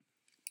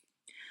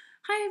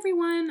Hi,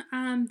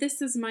 everyone.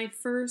 This is my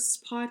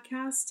first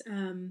podcast.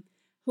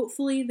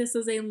 Hopefully, this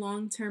is a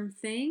long term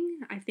thing.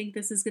 I think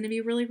this is going to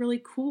be really,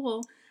 really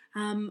cool.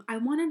 I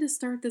wanted to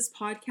start this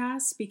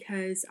podcast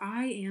because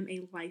I am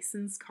a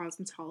licensed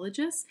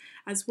cosmetologist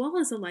as well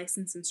as a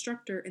licensed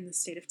instructor in the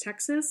state of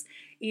Texas,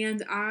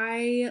 and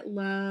I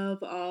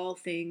love all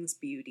things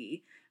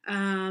beauty.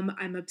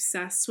 I'm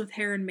obsessed with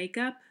hair and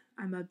makeup.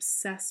 I'm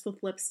obsessed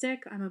with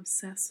lipstick. I'm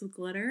obsessed with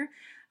glitter.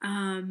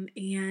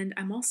 And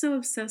I'm also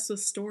obsessed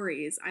with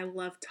stories. I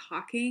love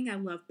talking. I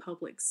love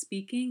public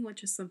speaking,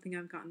 which is something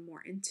I've gotten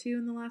more into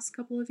in the last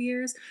couple of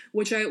years,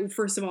 which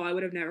first of all, I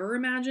would have never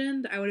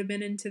imagined I would have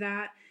been into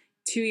that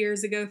 2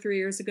 years ago, 3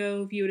 years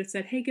ago. If you would have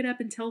said, hey, get up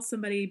and tell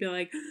somebody, you'd be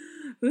like,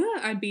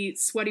 I'd be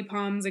sweaty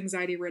palms,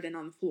 anxiety ridden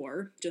on the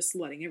floor, just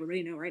letting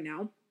everybody know right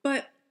now.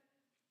 But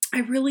I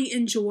really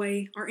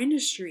enjoy our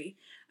industry.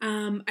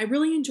 I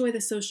really enjoy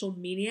the social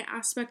media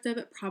aspect of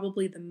it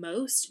probably the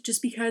most,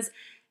 just because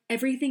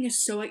everything is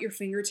so at your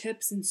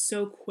fingertips and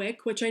so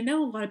quick, which I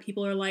know a lot of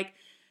people are like,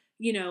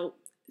 you know,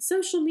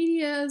 social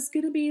media is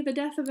going to be the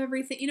death of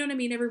everything. You know what I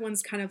mean?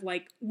 Everyone's kind of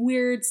like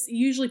weird.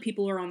 Usually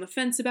people are on the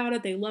fence about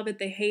it. They love it,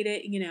 they hate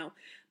it.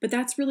 But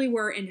that's really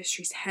where our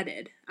industry's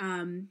headed.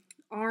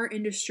 Our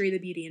industry, the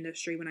beauty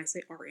industry, when I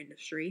say our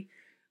industry,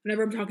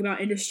 whenever I'm talking about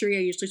industry,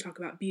 I usually talk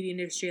about beauty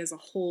industry as a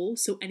whole.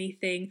 So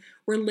anything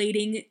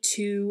relating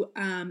to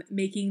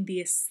making the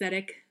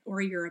aesthetic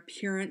or your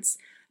appearance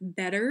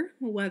better,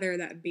 whether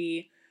that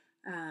be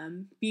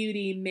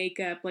beauty,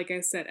 makeup, like I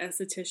said,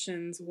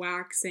 estheticians,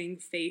 waxing,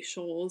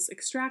 facials,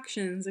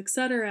 extractions,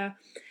 etc.,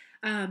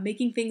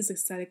 making things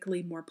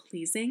aesthetically more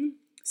pleasing.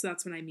 So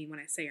that's what I mean when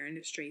I say our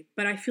industry.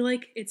 But I feel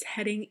like it's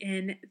heading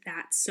in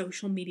that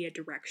social media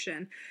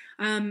direction.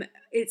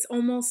 It's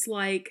almost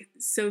like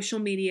social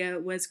media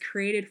was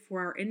created for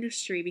our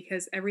industry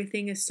because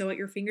everything is so at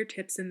your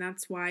fingertips, and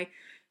that's why,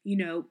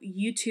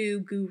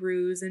 YouTube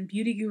gurus and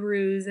beauty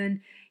gurus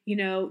and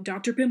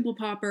Dr. Pimple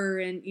Popper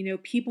and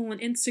people on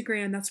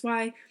Instagram. That's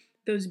why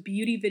those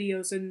beauty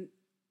videos and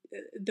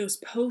those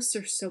posts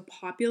are so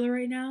popular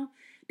right now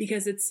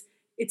because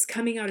it's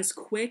coming out as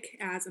quick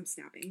as I'm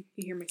snapping.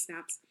 You hear my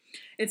snaps?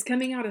 It's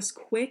coming out as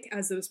quick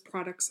as those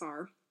products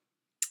are.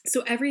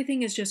 So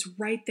everything is just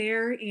right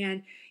there.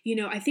 And,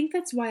 I think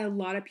that's why a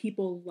lot of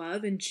people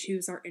love and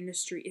choose our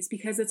industry is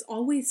because it's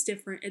always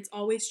different. It's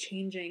always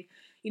changing.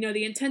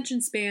 The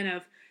attention span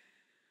of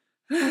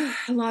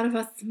a lot of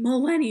us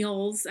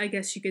millennials, I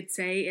guess you could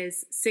say,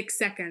 is 6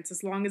 seconds,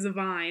 as long as a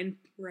Vine.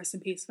 Rest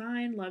in peace,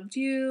 Vine. Loved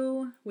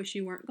you. Wish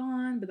you weren't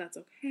gone, but that's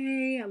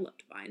okay. I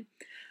loved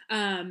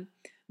Vine.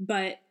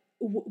 But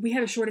we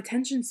have a short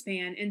attention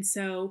span. And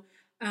so,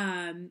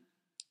 um,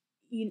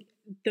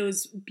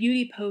 those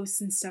beauty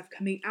posts and stuff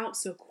coming out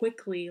so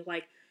quickly,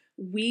 like,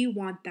 we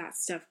want that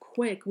stuff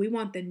quick. We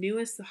want the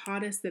newest, the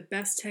hottest, the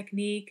best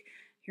technique.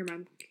 Here,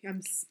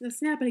 I'm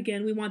snapping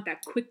again. We want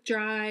that quick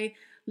dry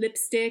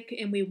lipstick,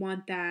 and we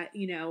want that,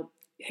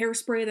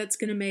 hairspray that's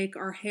going to make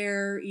our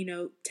hair,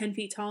 10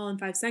 feet tall in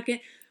 5 seconds.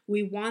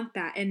 We want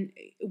that. And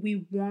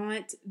we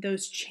want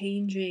those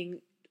changing,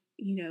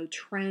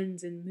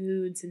 trends and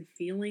moods and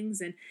feelings.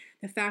 And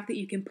the fact that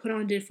you can put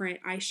on different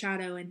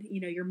eyeshadow and,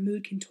 your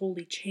mood can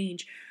totally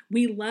change.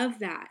 We love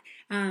that.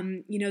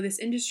 This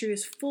industry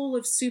is full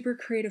of super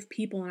creative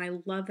people, and I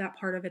love that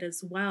part of it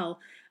as well.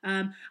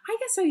 I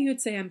guess you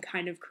would say I'm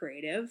kind of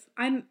creative.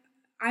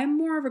 I'm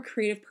more of a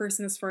creative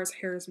person as far as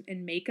hairs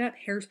and makeup,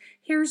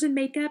 hairs and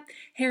makeup,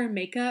 hair and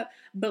makeup.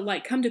 But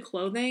like, come to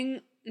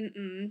clothing,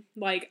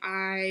 like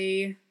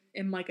I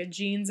am like a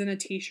jeans and a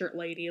t-shirt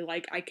lady.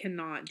 Like, I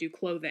cannot do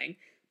clothing.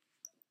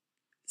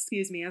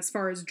 Excuse me. As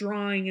far as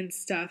drawing and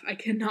stuff, I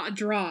cannot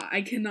draw.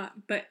 I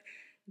cannot. But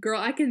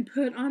girl, I can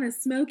put on a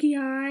smoky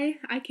eye.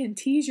 I can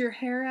tease your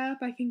hair up.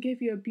 I can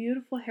give you a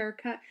beautiful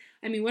haircut.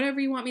 I mean, whatever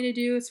you want me to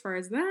do as far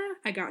as that,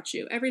 I got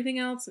you. Everything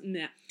else,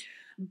 nah.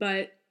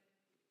 But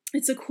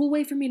it's a cool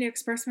way for me to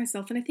express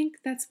myself. And I think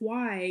that's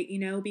why,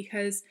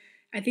 because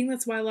I think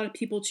that's why a lot of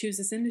people choose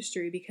this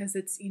industry, because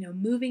it's,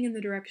 moving in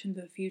the direction of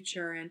the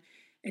future, and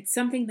it's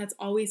something that's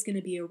always going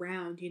to be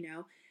around,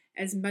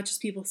 as much as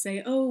people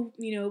say, oh,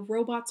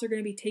 robots are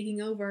going to be taking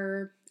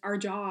over our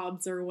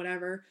jobs or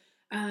whatever.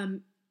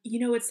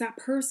 It's that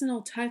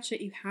personal touch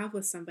that you have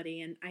with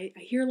somebody. And I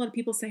hear a lot of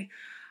people say,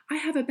 I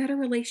have a better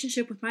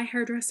relationship with my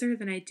hairdresser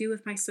than I do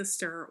with my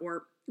sister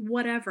or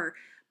whatever.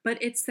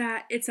 But it's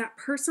that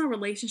personal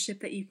relationship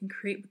that you can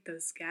create with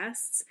those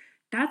guests.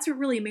 That's what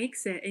really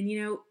makes it.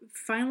 And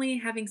finally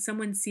having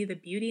someone see the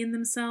beauty in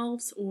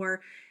themselves,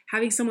 or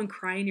having someone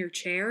cry in your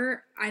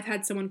chair. I've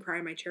had someone cry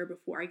in my chair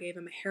before. I gave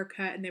them a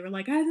haircut and they were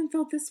like, I haven't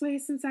felt this way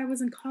since I was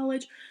in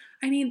college.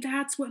 I mean,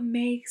 that's what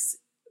makes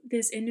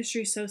this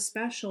industry so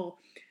special.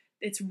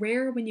 It's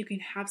rare when you can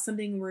have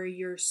something where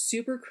you're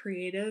super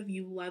creative,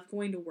 you love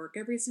going to work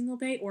every single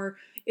day, or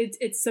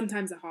it's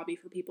sometimes a hobby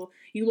for people.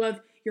 You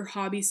love your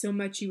hobby so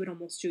much you would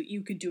almost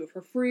you could do it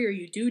for free, or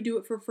you do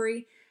it for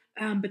free.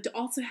 But to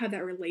also have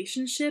that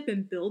relationship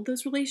and build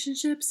those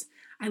relationships,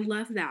 I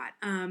love that.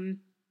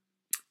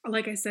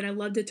 Like I said, I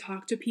love to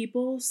talk to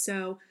people.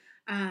 So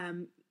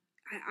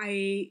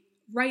I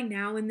right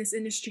now in this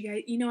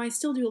industry, I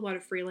still do a lot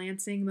of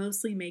freelancing,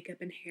 mostly makeup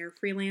and hair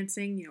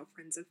freelancing,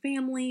 friends and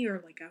family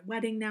or like a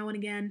wedding now and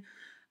again.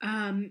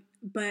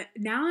 But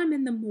now I'm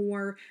in the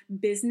more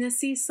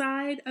businessy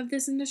side of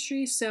this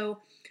industry. So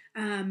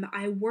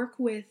I work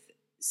with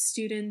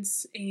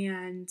students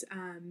and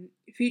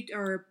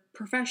or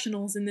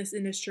professionals in this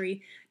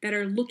industry that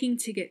are looking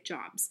to get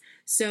jobs.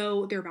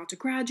 So they're about to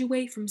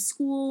graduate from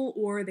school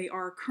or they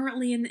are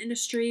currently in the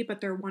industry, but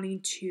they're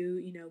wanting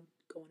to,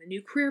 go on a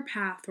new career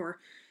path or,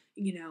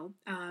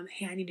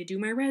 hey, I need to do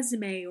my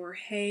resume or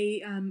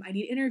hey, I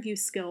need interview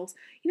skills,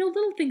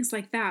 little things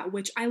like that,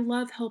 which I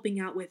love helping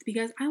out with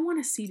because I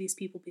want to see these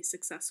people be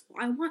successful.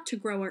 I want to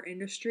grow our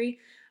industry.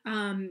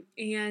 And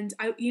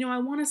I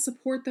want to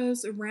support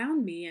those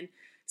around me. And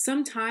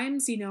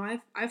sometimes,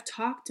 I've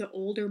talked to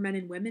older men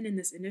and women in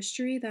this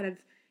industry that have,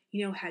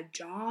 had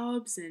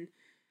jobs and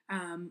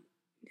um,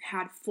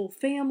 had full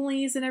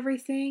families and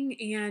everything,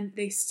 and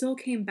they still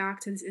came back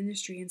to this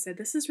industry and said,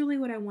 "This is really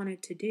what I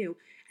wanted to do."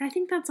 And I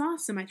think that's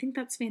awesome. I think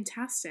that's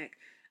fantastic.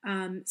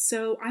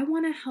 So I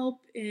want to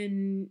help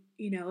in,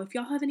 if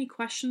y'all have any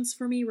questions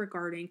for me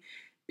regarding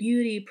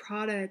beauty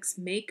products,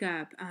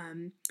 makeup,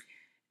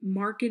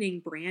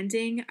 marketing,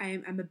 branding.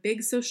 I'm a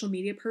big social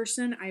media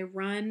person. I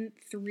run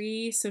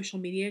 3 social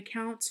media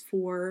accounts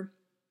for,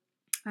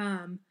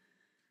 um,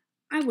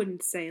 I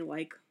wouldn't say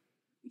like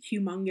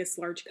humongous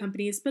large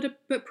companies, but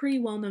pretty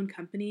well known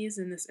companies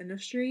in this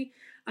industry.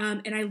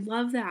 And I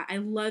love that. I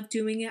love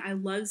doing it. I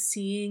love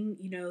seeing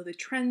the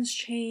trends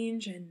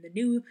change and the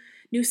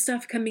new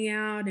stuff coming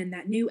out and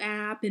that new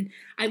app. And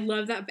I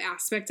love that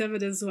aspect of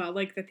it as well.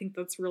 Like I think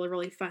that's really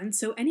really fun.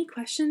 So any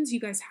questions you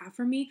guys have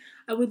for me,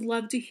 I would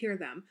love to hear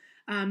them.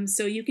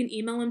 So you can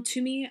email them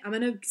to me. I'm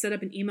gonna set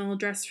up an email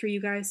address for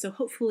you guys. So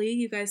hopefully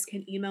you guys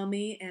can email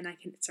me and I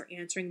can start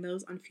answering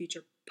those on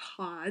future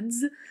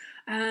pods.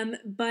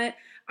 But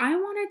I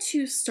wanted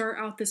to start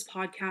out this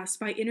podcast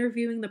by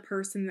interviewing the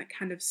person that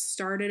kind of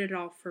started it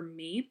all for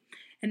me,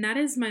 and that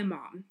is my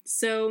mom.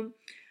 So,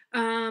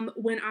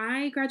 when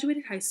I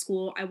graduated high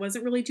school, I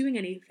wasn't really doing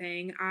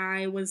anything.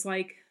 I was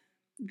like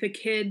the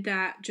kid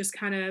that just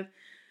kind of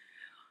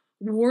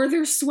wore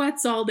their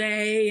sweats all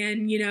day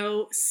and,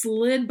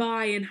 slid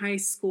by in high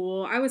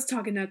school. I was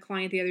talking to a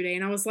client the other day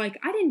and I was like,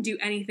 I didn't do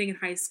anything in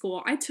high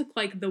school. I took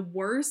like the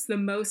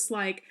most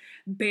like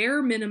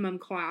bare minimum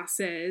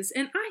classes.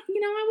 And I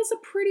was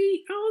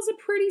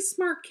a pretty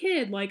smart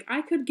kid. Like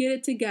I could get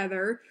it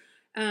together.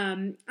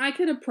 I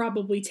could have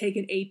probably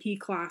taken AP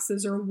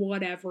classes or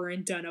whatever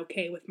and done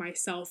okay with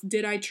myself.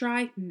 Did I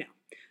try? No,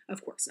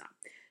 of course not.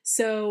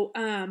 So,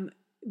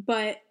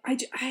 but I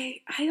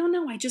don't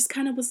know. I just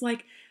kind of was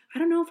like, I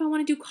don't know if I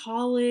want to do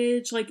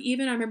college. Like,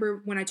 even I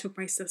remember when I took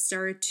my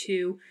sister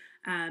to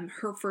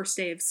her first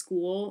day of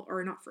school,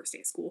 or not first day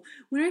of school,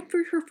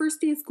 for her first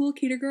day of school,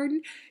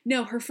 kindergarten,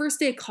 no, her first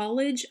day of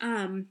college.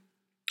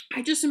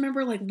 I just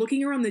remember like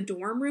looking around the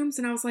dorm rooms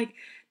and I was like,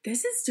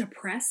 this is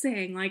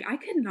depressing. Like, I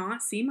could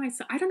not see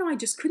myself. I don't know. I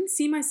just couldn't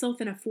see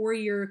myself in a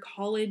 4-year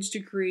college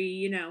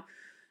degree,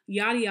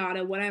 yada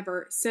yada,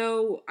 whatever.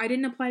 So I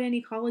didn't apply to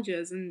any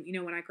colleges. And,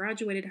 when I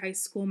graduated high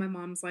school, my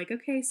mom's like,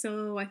 okay,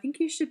 so I think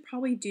you should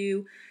probably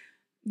do,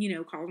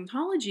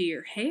 cosmetology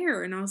or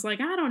hair. And I was like,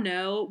 I don't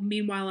know.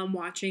 Meanwhile, I'm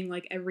watching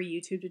like every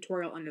YouTube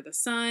tutorial under the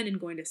sun and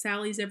going to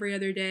Sally's every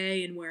other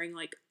day and wearing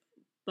like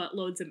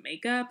buttloads of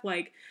makeup.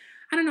 Like,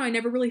 I don't know. I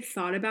never really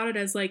thought about it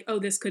as like, oh,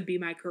 this could be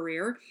my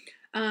career.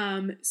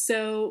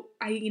 So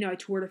I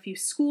toured a few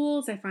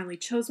schools. I finally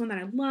chose one that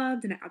I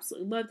loved and I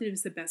absolutely loved it. It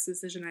was the best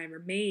decision I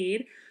ever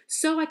made.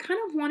 So I kind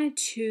of wanted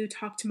to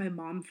talk to my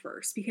mom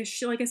first because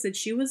she, like I said,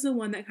 she was the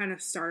one that kind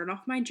of started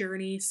off my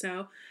journey.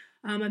 So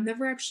I've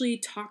never actually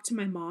talked to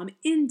my mom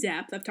in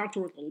depth. I've talked to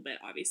her a little bit,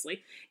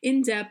 obviously,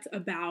 in depth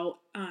about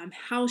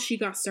how she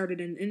got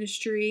started in the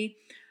industry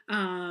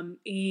and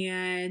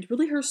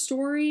really her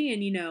story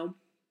and,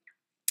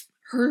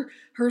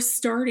 her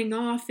starting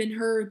off in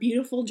her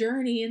beautiful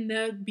journey in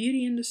the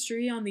beauty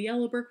industry on the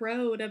yellow brick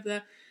road of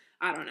the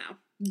I don't know.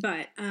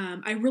 But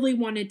I really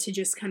wanted to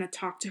just kind of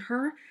talk to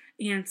her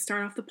and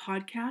start off the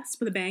podcast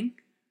with a bang.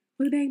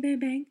 With a bang, bang,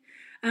 bang.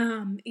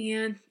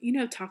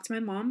 And talk to my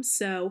mom.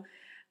 So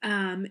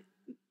um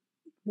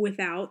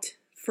without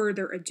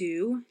further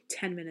ado,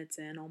 10 minutes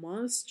in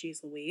almost,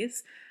 geez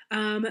Louise,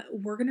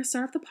 we're gonna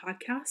start off the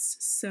podcast.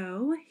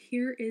 So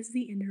here is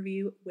the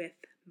interview with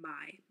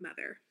my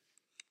mother.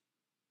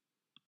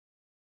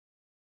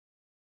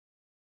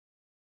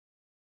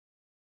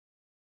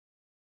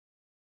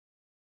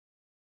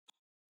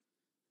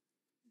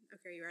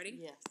 Okay, you ready?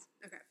 Yes.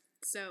 Okay,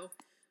 so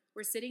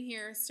we're sitting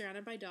here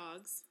surrounded by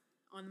dogs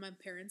on my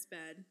parents'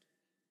 bed.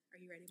 Are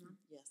you ready, Mom?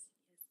 Yes.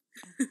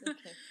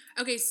 Okay.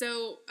 Okay,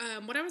 so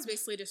what I was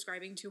basically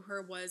describing to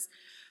her was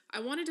I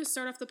wanted to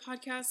start off the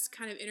podcast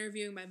kind of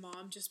interviewing my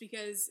mom just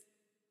because,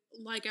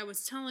 like I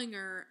was telling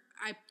her,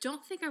 I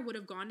don't think I would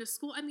have gone to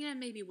school. I mean, I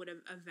maybe would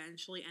have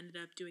eventually ended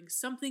up doing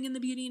something in the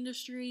beauty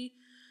industry.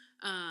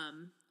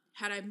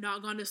 had I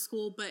not gone to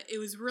school, but it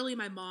was really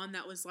my mom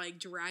that was like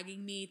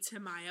dragging me to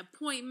my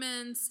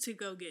appointments to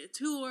go get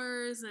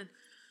tours, and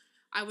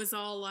I was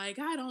all like,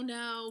 I don't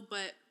know,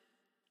 but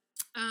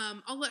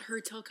I'll let her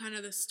tell kind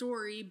of the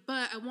story,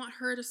 but I want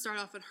her to start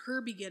off at her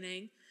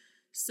beginning.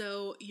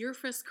 So your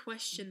first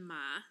question, Ma.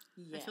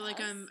 Yes.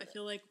 I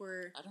feel like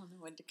we're. I don't know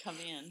when to come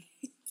in.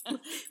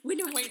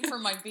 We're waiting for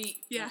my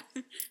beat. Yeah.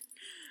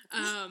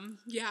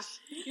 Yeah.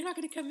 You're not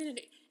going to come in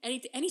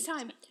at any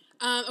time.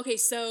 Okay,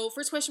 so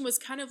first question was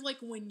kind of like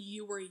when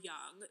you were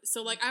young.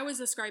 So like I was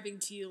describing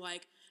to you,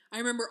 like I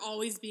remember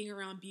always being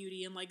around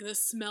beauty and like the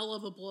smell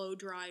of a blow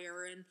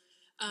dryer and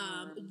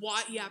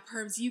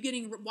perms.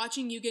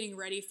 Watching you getting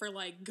ready for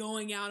like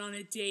going out on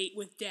a date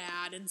with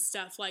dad and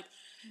stuff, like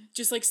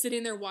just like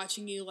sitting there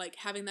watching you, like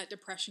having that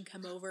depression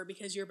come over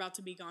because you're about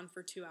to be gone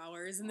for 2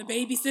 hours and the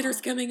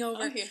babysitter's coming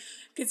over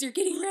because you're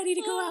getting ready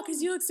to go out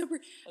because you look so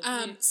pretty.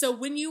 So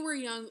when you were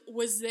young,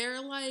 was there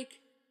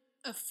like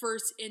a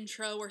first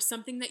intro or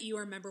something that you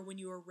remember when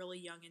you were really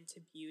young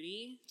into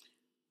beauty?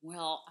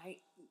 Well,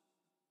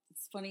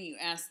 it's funny you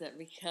asked that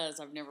because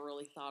I've never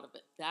really thought of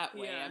it that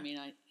way. Yeah. I mean,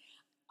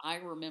 I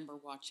remember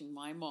watching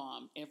my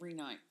mom every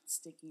night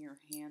sticking her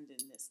hand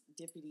in this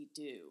Dippity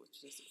Doo,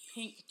 which is a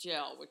pink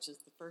gel, which is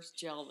the first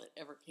gel that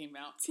ever came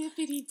out.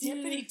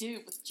 Dippity Doo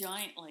with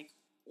giant like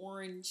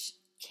orange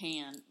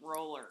can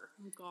roller.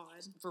 Oh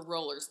God. For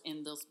rollers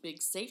and those big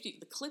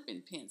the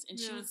clip-in pins, and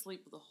she would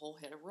sleep with a whole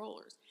head of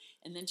rollers.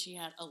 And then she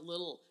had a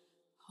little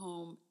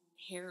home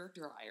hair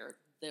dryer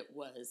that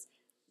was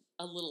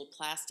a little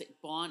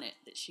plastic bonnet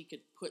that she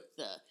could put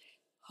the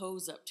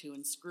hose up to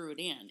and screw it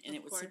in, and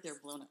it would sit there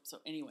blown up. So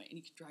anyway, and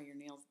you could dry your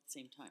nails at the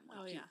same time.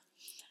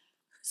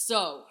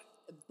 So,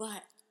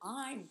 but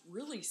I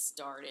really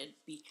started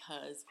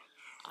because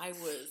I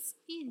was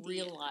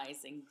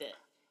realizing that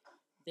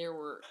there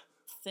were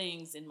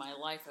things in my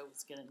life I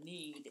was going to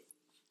need.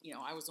 You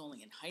know, I was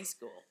only in high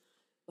school,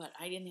 but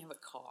I didn't have a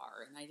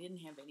car, and I didn't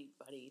have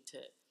anybody to.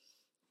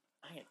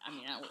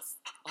 I was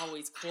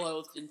always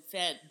clothed and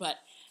fed, but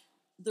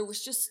there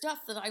was just stuff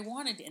that I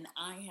wanted, and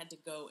I had to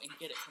go and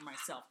get it for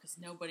myself because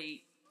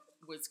nobody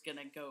was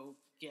gonna go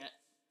get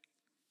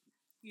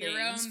your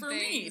own for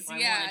things. Me. If I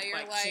yeah, wanted to you're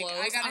buy like, clothes,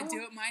 I gotta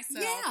do it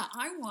myself. Yeah,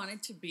 I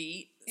wanted to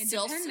be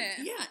independent.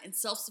 And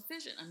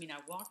self-sufficient. I mean, I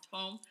walked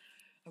home,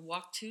 I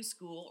walked to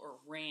school or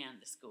ran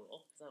to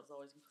school because I was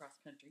always in cross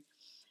country.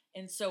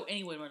 And so,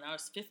 anyway, when I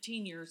was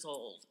 15 years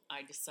old,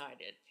 I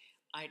decided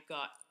had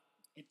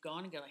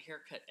gone and got a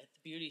haircut at the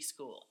beauty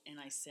school, and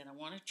I said I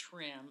want to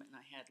trim, and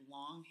I had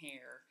long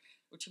hair,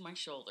 which are my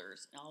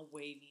shoulders, all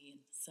wavy and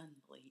sun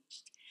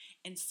bleached,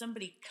 and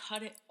somebody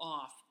cut it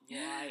off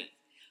right,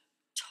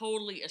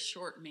 totally a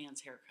short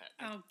man's haircut.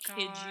 I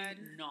kid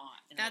you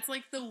not. And that's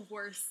like the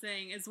worst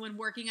thing is when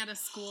working at a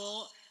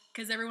school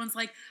because everyone's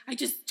like, I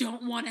just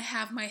don't want to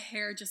have my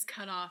hair just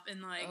cut off,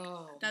 and like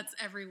that's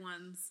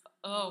everyone's.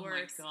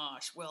 Worst. My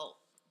gosh! Well,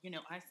 you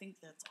know, I think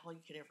that's all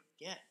you could ever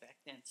get back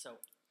then. So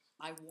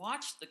I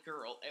watched the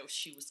girl as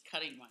she was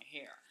cutting my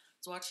hair. I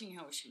was watching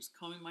how she was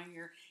combing my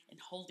hair and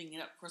holding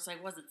it up. Of course, I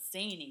wasn't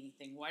saying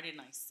anything. Why didn't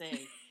I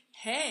say,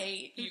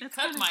 hey, you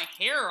cut my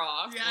hair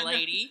off,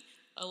 lady?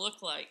 I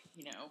look like,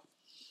 you know,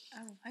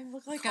 I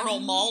look like Carl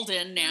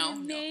Malden now. A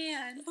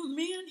man. No, a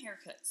man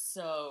haircut.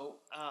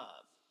 So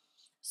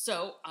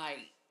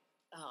I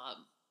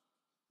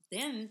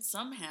then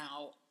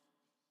somehow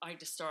I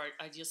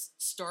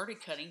just started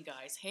cutting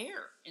guys'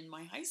 hair in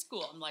my high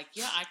school. I'm like,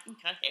 yeah, I can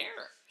cut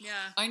hair.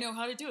 Yeah. I know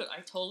how to do it.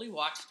 I totally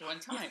watched one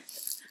time.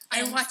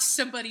 I watched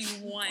somebody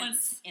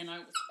once. And I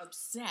was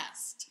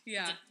obsessed.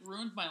 Yeah. It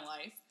ruined my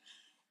life.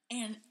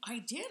 And I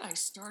did. I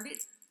started,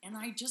 and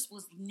I just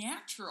was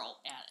natural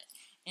at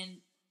it.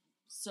 And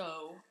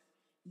so,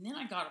 and then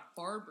I got a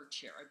barber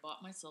chair. I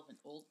bought myself an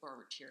old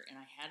barber chair, and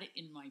I had it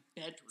in my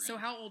bedroom. So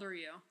how old are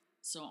you?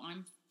 So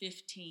I'm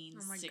 15,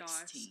 oh my 16.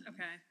 Gosh.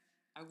 Okay.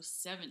 I was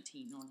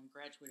 17 when I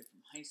graduated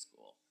from high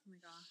school. Oh my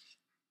gosh.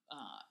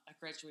 I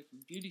graduated from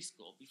beauty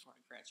school before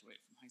I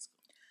graduated from high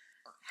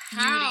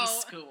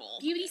school.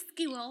 Beauty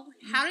school.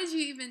 How did you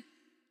even...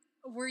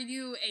 Were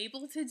you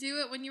able to do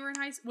it when you were in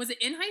high school? Was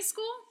it in high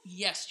school?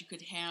 Yes, you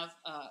could have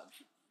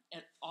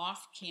an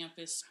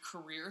off-campus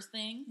career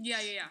thing.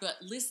 Yeah.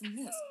 But listen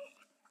to this.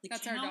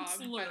 That's our dog,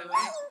 by the way.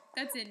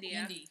 That's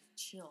India. Indy,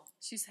 chill.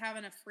 She's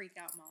having a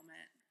freak-out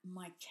moment.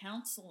 My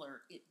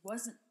counselor, it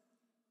wasn't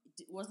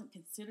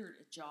considered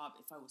a job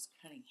if I was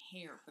cutting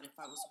hair, but if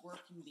I was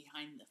working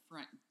behind the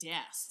front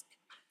desk.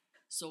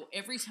 So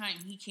every time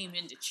he came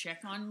in to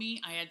check on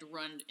me, I had to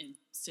run and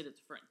sit at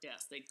the front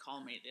desk. They'd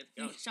call me. They'd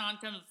go, Sean,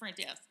 come to the front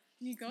desk.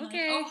 You go,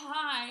 okay. Like, oh,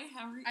 hi.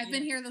 How are you? I've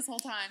been here this whole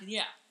time.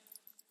 Yeah.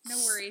 No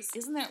worries.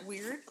 Isn't that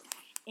weird?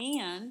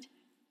 And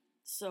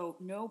so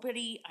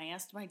I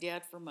asked my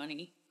dad for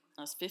money.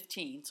 I was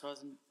 15, so I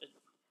was a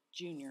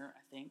junior,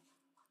 I think,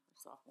 or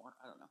sophomore.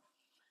 I don't know.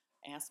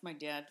 I asked my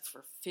dad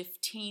for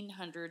 $1,570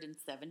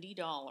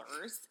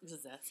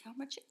 because that's how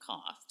much it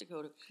costs to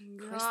go to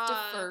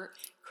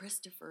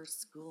Christopher's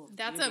School of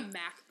That's Beauty. a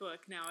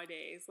MacBook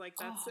nowadays. Like,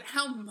 that's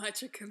how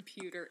much a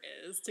computer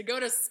is to go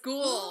to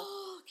school.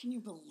 can you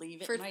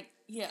believe it? For,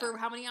 yeah. For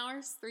how many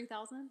hours?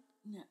 3,000?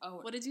 No. Oh,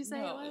 what did you say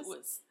no, it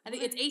was? I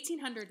think it's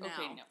 1,800 now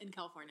in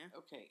California.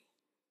 Okay.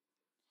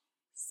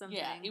 Something.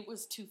 Yeah, it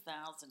was 2,000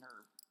 or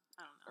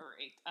I don't know. Or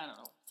 8. I don't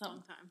know.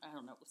 Long time. I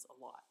don't know. It was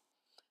a lot.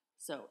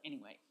 So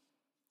anyway,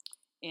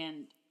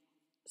 and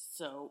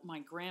so my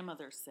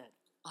grandmother said,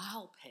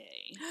 "I'll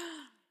pay,"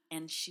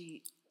 and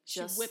she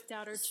whipped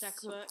out her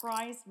checkbook,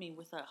 surprised me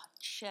with a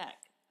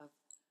check of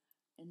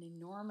an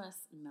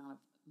enormous amount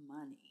of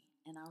money,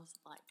 and I was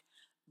like,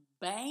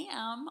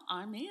 "Bam!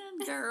 I'm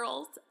in,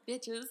 girls,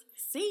 bitches.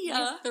 See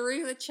ya." You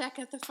threw the check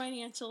at the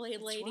financial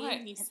aid lady, right.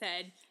 and you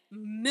said,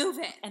 "Move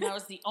it." And I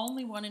was the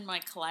only one in my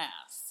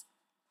class.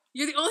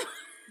 You're the only.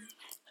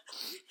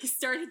 You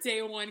started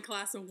day 1,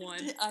 class of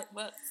 1.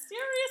 Well,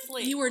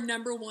 seriously, you were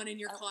number 1 in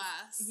your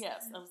class.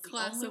 Yes, I was the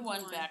class only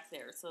one 1 back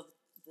there. So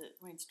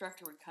my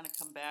instructor would kind of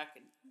come back,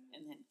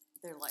 and then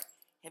they're like,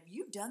 "Have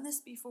you done this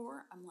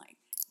before?" I'm like,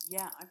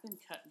 "Yeah, I've been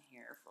cutting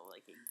hair for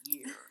like a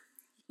year."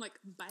 Like,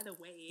 by the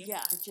way.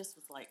 Yeah, I just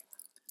was like,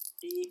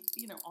 beep,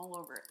 all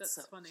over it. That's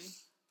funny.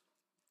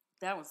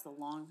 That was the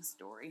long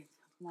story,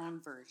 long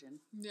version.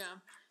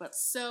 Yeah. But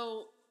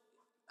so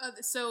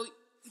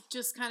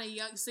just kind of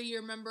young. So you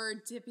remember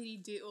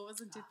Dippity Doo? What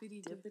was it?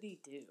 Dippity Doo. Dippity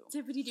Doo.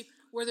 Dippity Doo.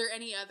 Were there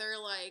any other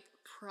like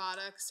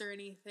products or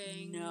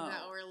anything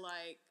that were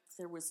like?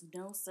 There was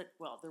no such.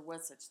 Well, there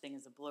was such thing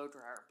as a blow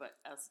dryer, but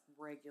as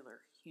regular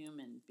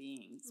human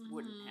beings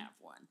wouldn't have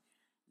one.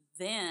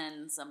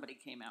 Then somebody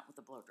came out with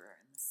a blow dryer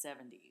in the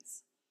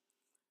 70s.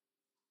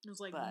 It was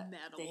like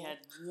metal. They had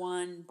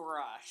one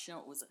brush.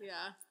 It was a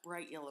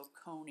bright yellow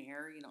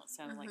Conair. It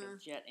sounded like a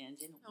jet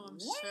engine. Oh, I'm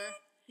sure.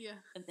 Yeah.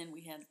 And then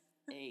we had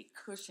a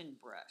cushion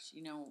brush,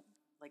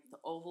 like the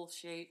oval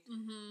shape,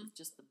 with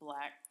just the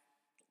black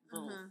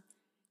little.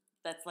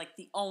 That's like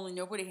the only.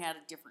 Nobody had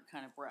a different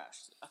kind of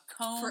brush. A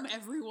comb for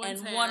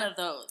everyone's hair. one of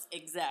those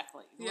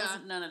exactly. It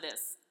wasn't none of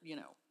this,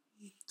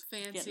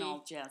 fancy, getting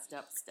all jazzed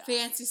up stuff.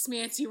 Fancy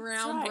smancy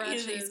round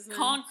brushes. These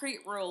concrete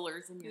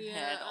rollers in your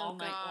head all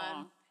night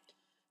long.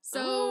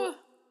 So,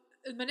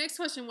 my next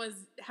question was,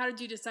 how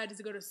did you decide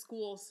to go to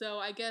school? So,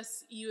 I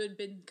guess you had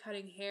been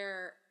cutting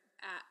hair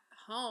at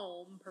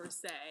home, per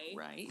se.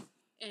 Right.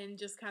 And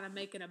just kind of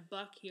making a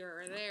buck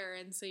here or there.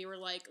 And so you were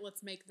like,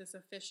 let's make this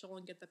official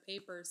and get the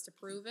papers to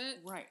prove it.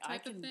 Right. I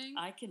can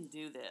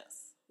do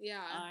this.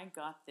 Yeah. I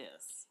got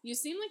this. You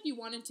seem like you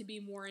wanted to be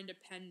more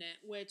independent,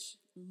 which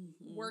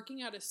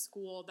working at a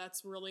school,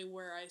 that's really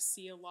where I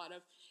see a lot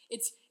of,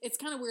 it's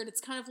kind of weird.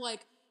 It's kind of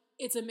like,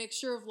 it's a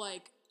mixture of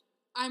like,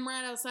 I'm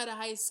right outside of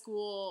high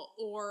school,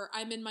 or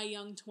I'm in my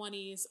young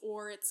 20s,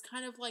 or it's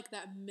kind of like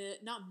that,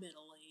 not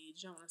middle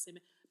age, I don't want to say,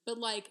 but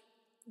like,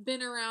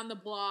 been around the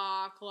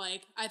block,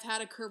 like, I've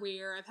had a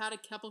career, I've had a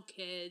couple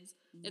kids.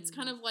 It's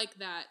kind of like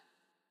that,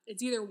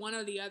 it's either one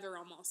or the other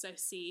almost, I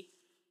see.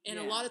 And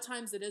a lot of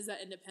times it is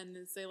that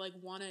independence. They, like,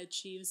 want to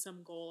achieve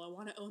some goal. I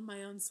want to own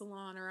my own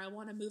salon, or I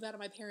want to move out of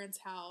my parents'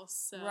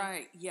 house. So.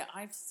 Right, yeah,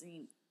 I've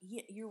seen,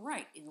 you're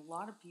right, in a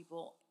lot of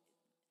people,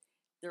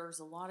 there's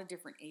a lot of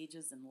different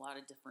ages and a lot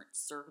of different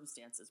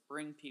circumstances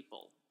bring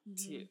people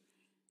to. If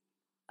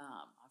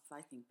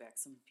I think back,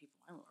 some people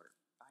I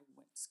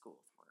went to school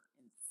with were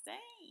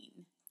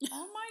insane.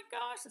 Oh my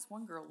gosh, this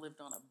one girl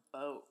lived on a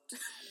boat,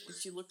 and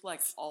she looked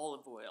like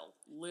olive oil,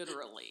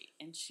 literally.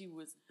 And she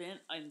was bent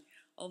in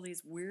all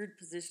these weird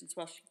positions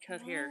while she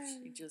cut hair.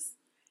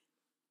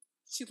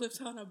 She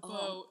lived on a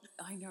boat.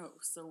 I know, it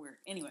was so weird.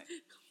 Anyway.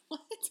 What?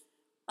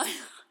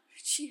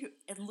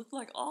 It looked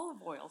like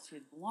olive oil. She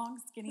had long,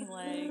 skinny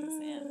legs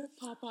and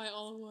Popeye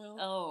olive oil.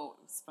 Oh,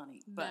 it was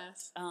funny. But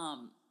Mess.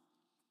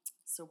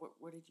 So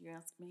what did you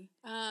ask me?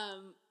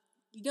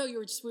 No, we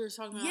were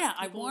talking about. Yeah,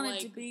 I wanted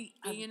to be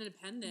being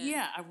independent.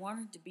 Yeah, I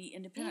wanted to be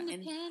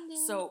independent. And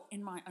so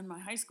on my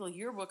high school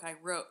yearbook, I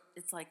wrote,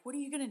 it's like, what are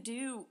you gonna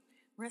do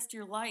rest of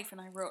your life? And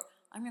I wrote,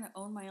 I'm gonna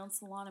own my own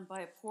salon and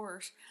buy a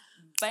Porsche.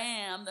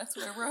 Bam, that's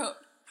what I wrote.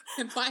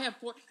 And buy a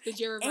Porsche. Did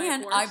you ever buy a Porsche?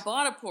 And I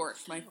bought a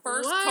Porsche. My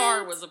first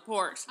car was a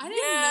Porsche. I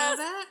didn't know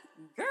that.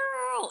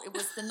 Girl, it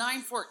was the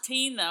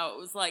 914 though. It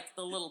was like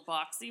the little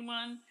boxy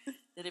one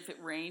that if it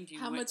rained,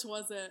 How much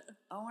was it?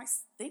 Oh, I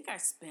think I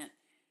spent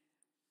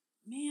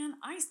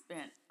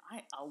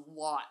a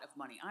lot of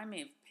money. I may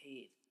have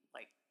paid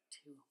like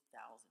 $2,000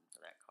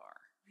 for that car.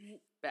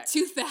 Back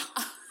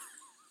 $2,000.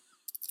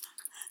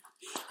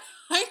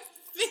 I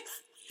think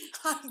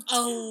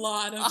a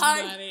lot of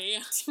money.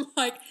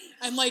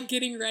 I'm like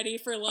getting ready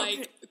for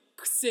like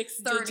six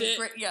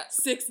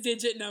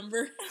digit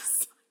numbers.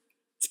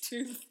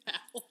 2,000.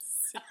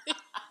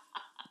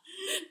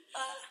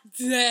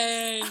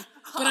 Dang.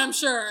 But I'm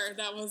sure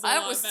that was a lot.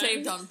 I was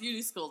saved on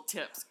beauty school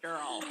tips,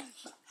 girl.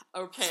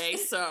 Okay,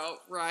 so,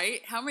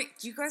 right? How many,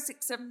 do you guys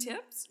accept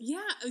tips?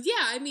 Yeah,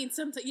 I mean,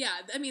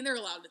 they're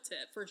allowed to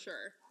tip, for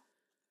sure.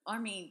 I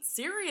mean,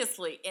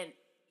 seriously, and,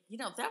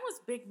 that was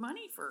big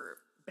money for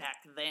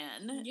back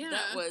then. Yeah.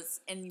 That was,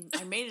 and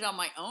I made it on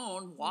my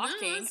own,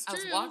 walking. that's I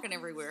was true. walking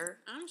everywhere.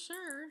 I'm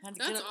sure. Had to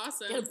That's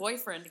awesome. Get a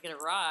boyfriend to get a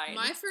ride.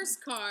 My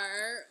first car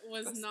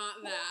was not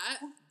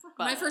that.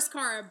 But My first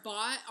car I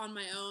bought on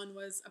my own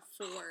was a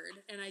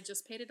Ford, and I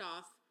just paid it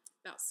off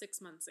about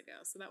 6 months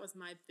ago. So that was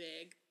my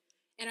big.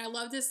 And I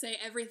love to say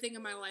everything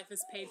in my life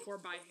is paid for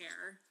by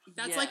hair.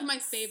 That's like my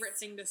favorite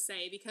thing to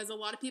say, because a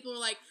lot of people are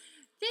like,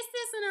 this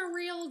isn't a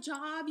real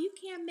job. You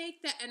can't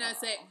make that. And I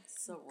say,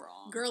 so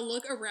wrong. Girl,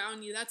 look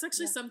around you. That's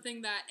actually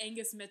something that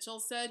Angus Mitchell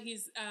said.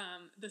 He's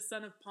the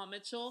son of Paul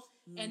Mitchell.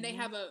 And they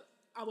have a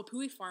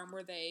awapui farm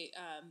where they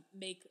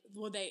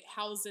they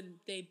house and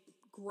they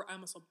grow, I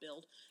almost said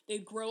build. They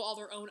grow all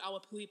their own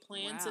awapui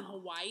plants in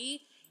Hawaii.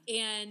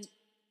 And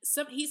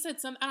he said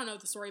I don't know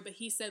the story, but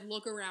he said,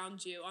 look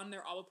around you on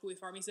their awapui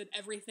farm. He said,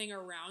 everything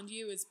around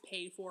you is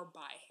paid for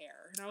by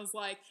hair. And I was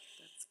like,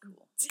 that's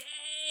cool.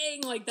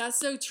 Dang, like that's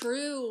so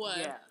true.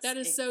 Yes, that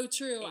is so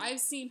true. I've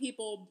seen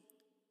people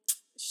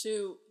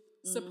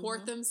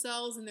support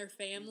themselves and their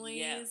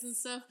families and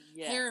stuff.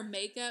 Hair and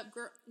makeup,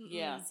 girl.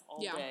 Yes, all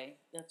day.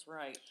 That's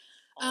right.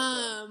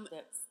 All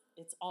day.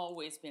 It's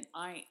always been.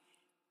 I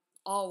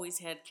always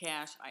had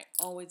cash. I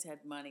always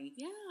had money.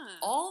 Yeah.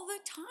 All the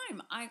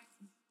time. I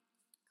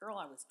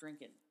was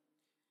drinking,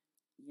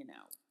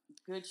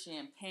 good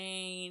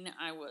champagne.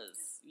 I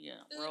was,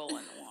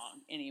 rolling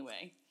along.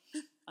 Anyway,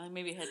 I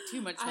maybe had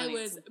too much money.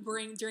 I was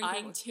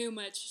drinking too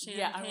much champagne.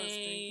 Yeah, I was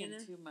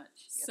drinking too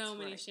much. So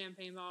many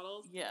champagne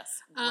bottles.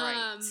 Yes,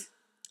 right.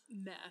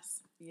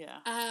 Mess. Yeah.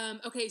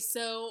 Okay,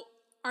 so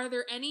are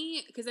there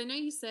any, because I know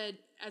you said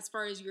as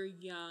far as your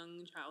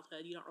young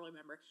childhood, you don't really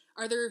remember,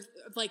 are there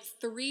like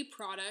 3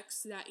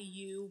 products that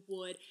you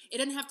would, it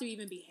doesn't have to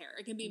even be hair,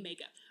 it can be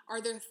makeup.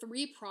 Are there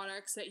 3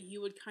 products that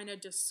you would kind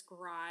of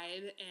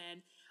describe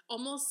and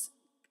almost,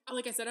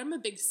 like I said, I'm a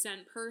big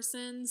scent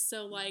person,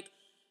 so like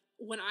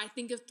when I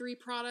think of 3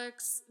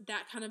 products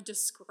that kind of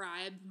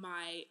describe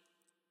my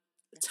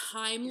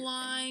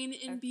timeline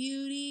in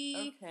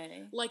beauty.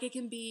 Okay. Like it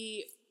can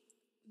be,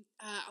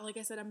 like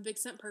I said, I'm a big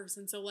scent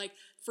person. So like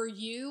for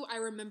you, I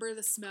remember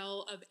the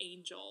smell of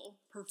Angel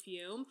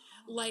perfume.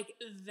 Like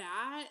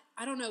that,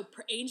 I don't know,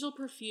 Angel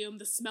perfume,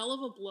 the smell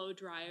of a blow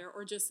dryer,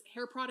 or just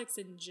hair products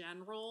in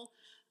general.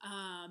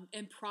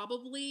 And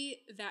probably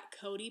that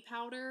Coty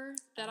powder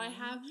that I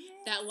have,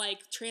 that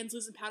like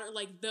translucent powder,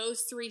 like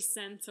those 3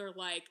 scents are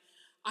like,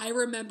 I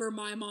remember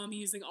my mom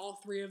using all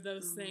 3 of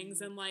those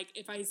things. And like,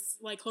 if I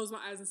like close my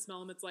eyes and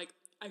smell them, it's like,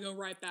 I go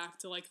right back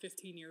to like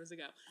 15 years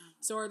ago.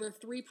 So are there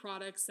 3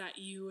 products that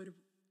you would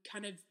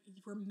kind of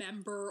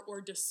remember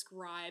or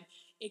describe?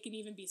 It can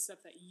even be stuff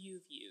that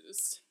you've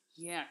used.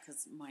 Yeah,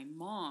 because my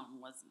mom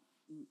wasn't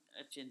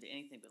into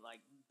anything but like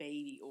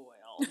baby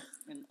oil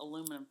and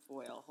aluminum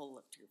foil, hold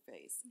up to your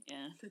face.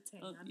 And the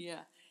tan.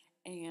 Yeah.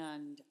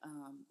 And,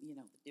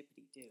 the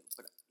dippity do.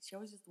 But she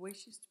always just, the way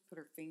she used to put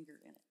her finger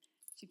in it,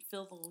 she'd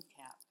fill the little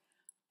cap.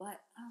 But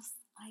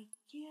I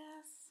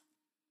guess.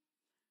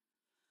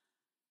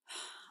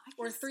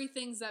 Or 3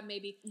 things that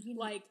maybe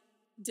like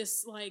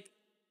just like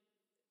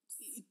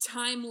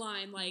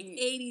timeline, like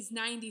 80s,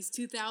 90s,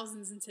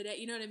 2000s, and today.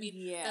 You know what I mean?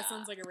 Yeah. That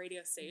sounds like a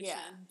radio station.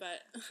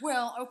 But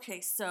well,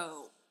 okay,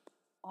 so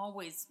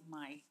always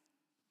my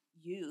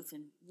youth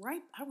and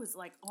I was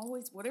like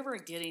always, whatever I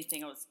did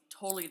anything, I was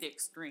totally the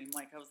extreme.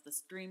 Like I was the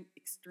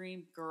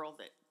extreme girl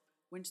that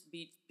went to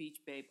the beach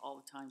babe all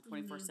the time,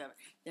 24/7.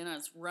 Then I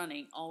was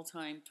running all the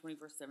time,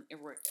 24/7,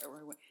 everywhere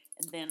I went.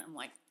 And then I'm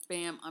like,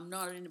 bam, I'm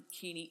not in a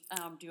bikini.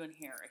 I'm doing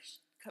hair. I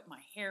cut my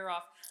hair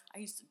off. I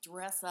used to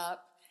dress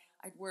up.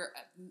 I'd wear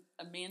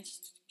a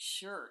man's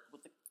shirt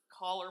with the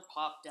collar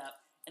popped up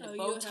and a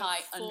bow tie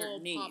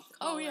underneath.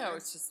 Oh, yeah, it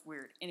was just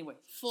weird. Anyway.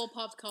 Full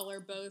pop collar,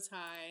 bow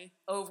tie.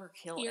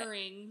 Overkill.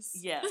 Earrings.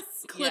 Yes.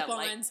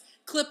 Clip-ons.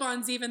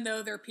 Clip-ons even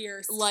though they're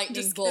pierced.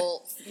 Lightning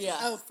bolts. Yeah.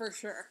 Oh, for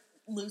sure.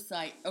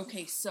 Lucite.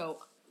 Okay, so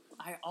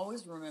I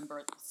always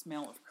remember the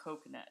smell of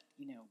coconut,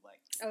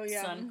 like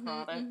sun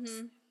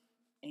products.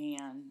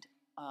 And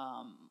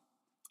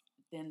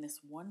then this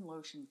one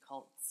lotion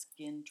called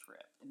Skin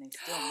Trip, and they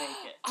still make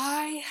it.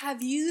 I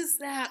have used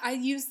that. I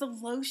used the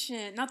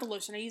lotion. Not the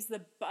lotion. I used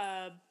the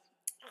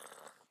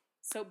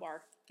soap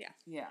bar. Yeah.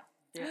 Yeah.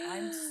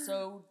 I'm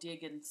so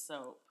digging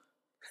soap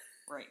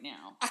right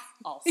now.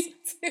 Also.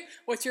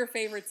 What's your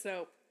favorite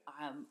soap?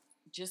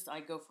 I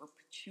go for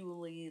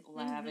patchouli,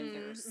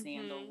 lavender,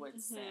 sandalwood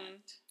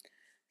scent.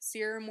 So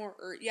you're more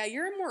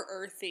you're more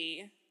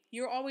earthy.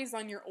 You're always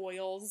on your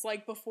oils.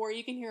 Like before,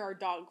 you can hear our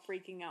dog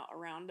freaking out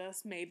around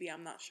us. Maybe,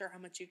 I'm not sure how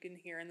much you can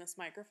hear in this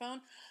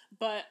microphone.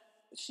 But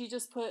she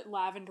just put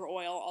lavender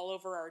oil all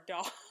over our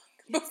dog.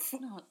 It's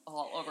not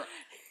all over.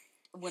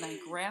 When I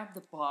grabbed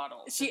the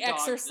bottle, she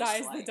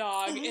exercised the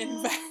dog.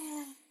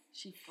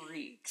 She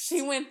freaked.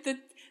 She went,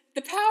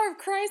 the power of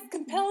Christ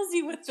compels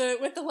you with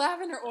the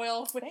lavender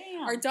oil.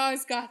 Bam. Our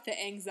dog's got the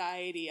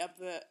anxiety of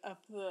the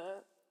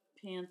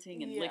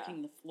panting and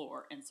licking the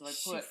floor. And so I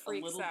put a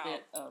little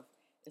bit of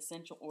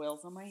essential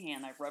oils on my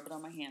hand. I rub it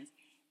on my hands,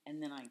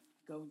 and then I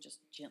go and just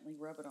gently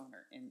rub it on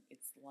her, and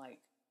it's like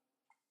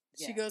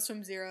She goes from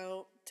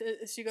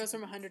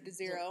 100 to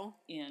 0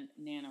 in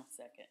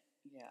nanosecond.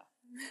 Yeah,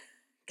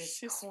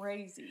 it's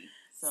crazy.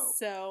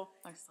 So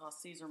I saw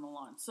Cesar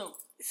Millan.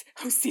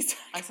 Caesar.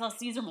 I saw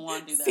Cesar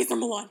Millan do that. Cesar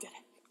Millan did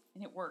it,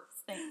 and it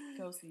works.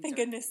 Go Cesar. Thank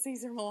goodness,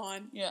 Cesar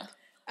Millan. Yeah.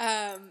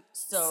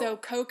 So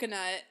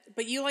coconut,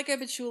 but you like a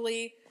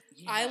patchouli.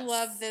 Yes. I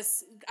love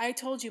this. I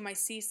told you my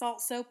sea salt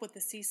soap with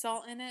the sea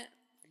salt in it.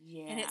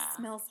 Yeah. And it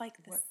smells like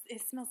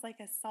it smells like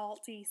a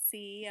salty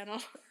sea. I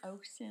don't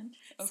ocean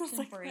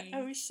breeze.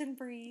 Ocean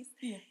breeze.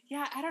 Yeah.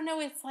 Yeah, I don't know,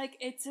 it's like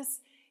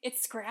it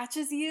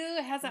scratches you.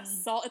 It has that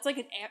salt. It's like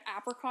an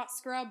apricot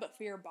scrub but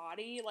for your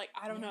body. Like,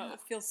 I don't know.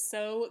 It feels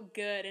so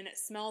good, and it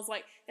smells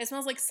like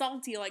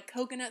salty, like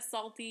coconut,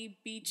 salty,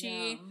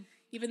 beachy. Yum.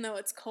 Even though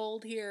it's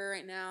cold here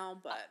right now,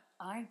 but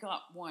I've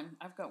got one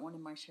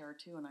in my shower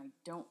too, and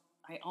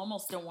I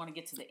almost don't want to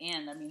get to the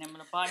end. I mean, I'm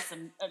going to buy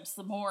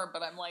some more,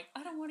 but I'm like,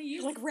 I don't want to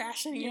use it. Like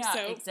rationing your soap.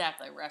 Yeah,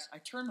 exactly. I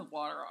turn the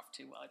water off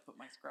too while I put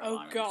my scrub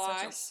on. Oh,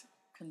 gosh. I'm such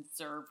a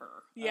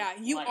conserver. Yeah,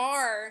 you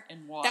are.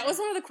 And water. That was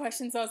one of the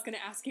questions I was going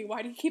to ask you.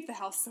 Why do you keep the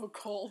house so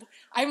cold?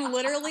 I'm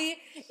literally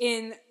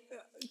in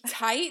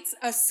tights,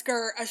 a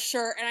skirt, a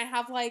shirt, and I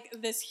have like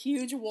this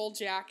huge wool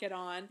jacket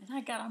on. And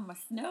I got on my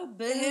snow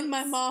boots. And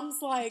my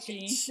mom's like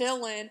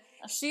chilling.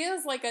 She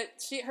is like her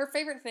two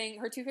favorite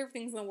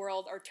things in the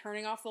world are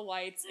turning off the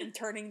lights and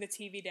turning the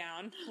TV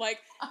down. Like,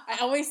 I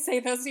always say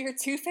those are your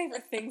two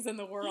favorite things in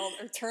the world,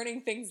 are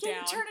turning things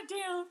down. Turn it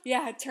down.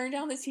 Yeah, turn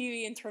down the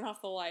TV and turn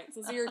off the lights.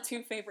 Those are your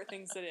two favorite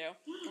things to do.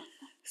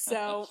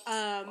 So,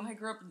 well, I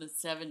grew up in the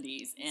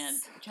 70s, and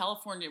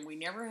California, we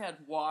never had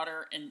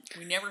water, and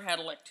we never had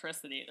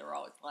electricity. They were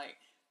always like,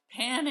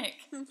 panic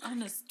on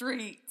the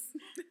streets.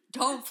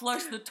 Don't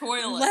flush the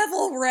toilet.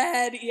 Level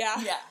red,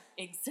 yeah. Yeah,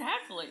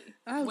 exactly.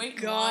 Oh, wait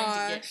in line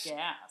to get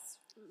gas.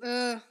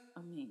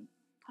 I mean,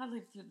 I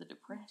lived through the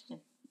Depression.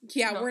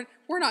 Yeah,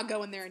 we're not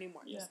going there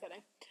anymore. Yeah. Just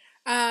kidding.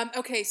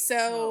 Okay,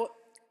 so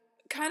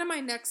kind of my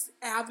next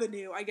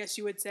avenue, I guess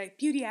you would say,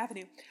 beauty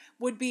avenue,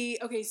 would be,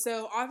 okay,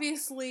 so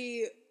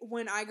obviously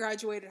when I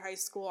graduated high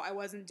school, I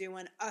wasn't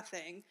doing a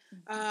thing.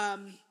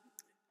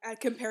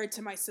 Compared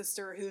to my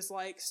sister, who's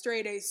like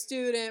straight A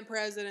student,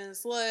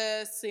 president's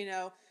list,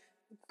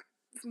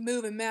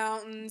 moving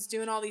mountains,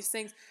 doing all these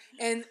things.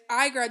 And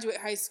I graduate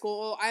high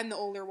school. I'm the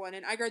older one,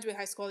 and I graduate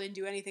high school. I didn't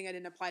do anything. I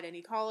didn't apply to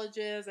any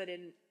colleges. I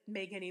didn't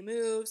make any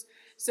moves.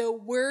 So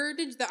where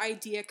did the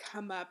idea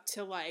come up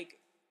to like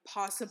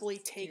possibly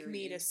take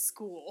me to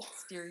school?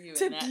 Steer you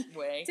in that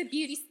way. To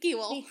beauty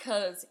school.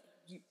 Because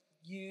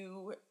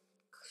you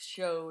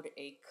showed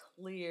a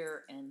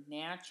clear and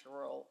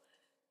natural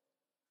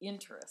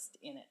interest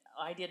in it.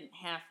 I didn't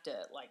have to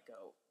like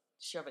go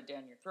shove it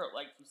down your throat.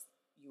 Like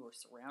you were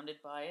surrounded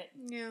by it.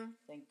 Yeah.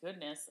 Thank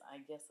goodness. I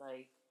guess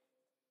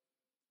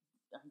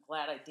I'm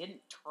glad I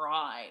didn't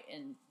try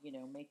and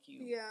make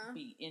you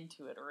be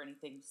into it or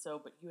anything. So,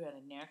 but you had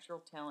a natural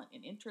talent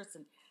and interest,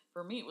 and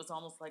for me, it was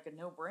almost like a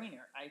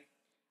no-brainer. I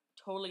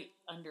totally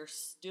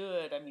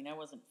understood. I mean, I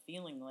wasn't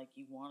feeling like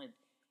you wanted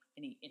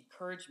any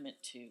encouragement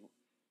to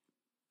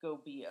go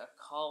be a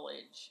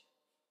college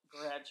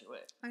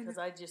graduate, because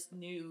I just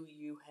knew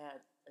you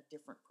had a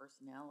different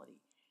personality,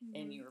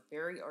 and you were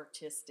very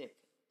artistic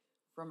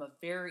from a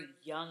very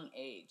young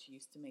age. You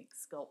used to make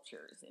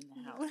sculptures in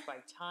the house by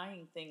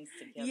tying things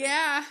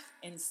together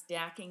and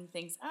stacking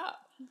things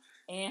up.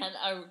 And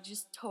I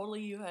just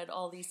you had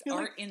all these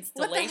art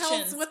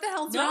installations. What the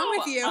hell's wrong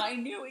with you? I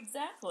knew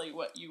exactly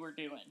what you were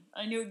doing.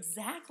 I knew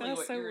exactly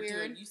what you were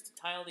doing. You used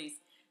to tie all these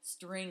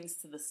strings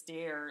to the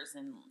stairs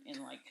and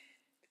like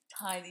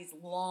tie these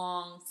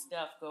long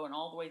stuff going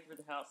all the way through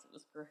the house. It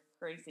was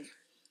crazy.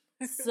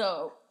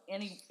 So,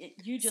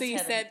 you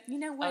just said, you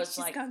know what, she's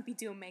like, gonna be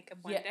doing makeup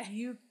one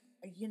day.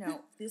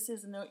 This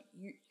is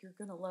you're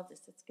gonna love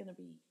this. It's gonna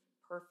be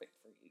perfect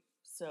for you.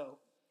 So,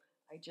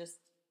 I just,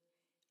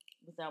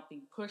 without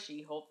being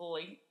pushy,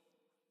 hopefully,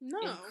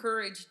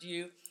 encouraged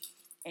you.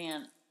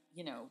 And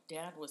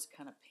Dad was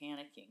kind of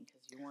panicking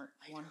because you weren't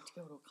wanting to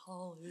go to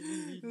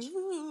college.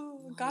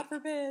 Ooh, God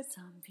forbid.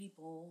 Some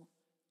people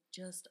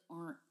just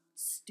aren't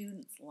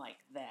students like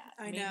that.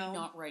 Maybe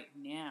not right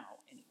now,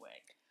 anyway.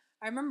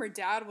 I remember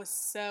Dad was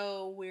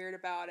so weird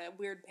about it.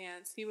 Weird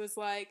pants. He was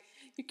like,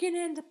 "You're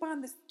gonna end up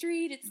on the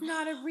street. It's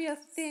not a real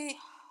thing."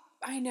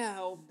 I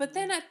know, but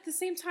then at the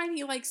same time,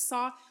 he like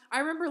saw. I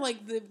remember I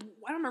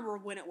don't remember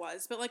when it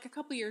was, but like a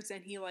couple years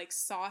in, he like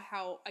saw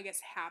how I guess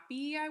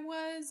happy I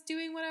was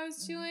doing what I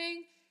was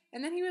doing,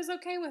 and then he was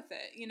okay with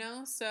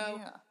it.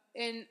 So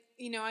and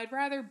I'd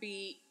rather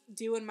be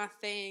doing my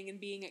thing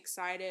and being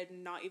excited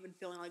and not even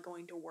feeling like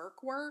going to work,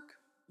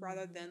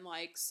 rather than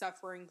like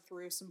suffering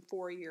through some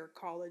 4-year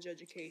college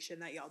education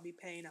that y'all be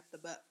paying up the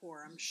butt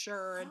for, I'm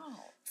sure, and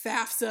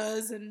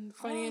FAFSAs and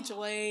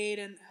financial aid.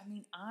 And I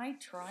mean, I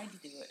tried to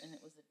do it and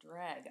it was a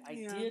drag. I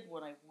did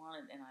what I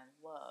wanted and I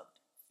loved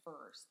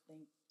first.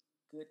 Thank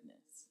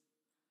goodness.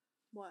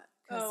 What?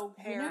 Oh,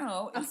 hair.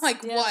 I'm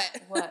like,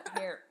 what? What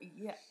hair?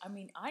 Yeah. I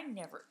mean,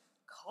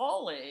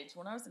 college,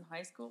 when I was in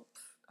high school,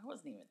 I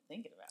wasn't even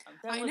thinking about it.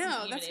 That I wasn't know,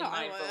 even that's in how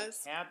my I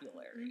was.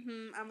 vocabulary.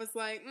 I was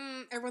like,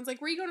 everyone's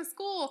like, where are you going to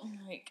school?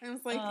 Like, I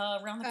was like,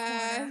 around the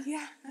corner.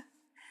 yeah.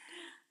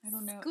 I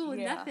don't know. School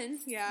and nothing.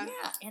 Yeah.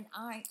 Yeah, and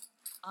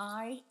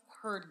I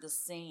heard the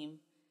same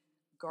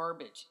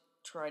garbage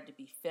tried to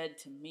be fed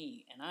to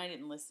me, and I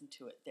didn't listen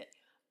to it.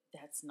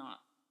 That's not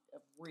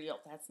real.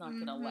 That's not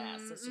going to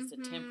last. That's just a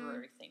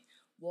temporary thing.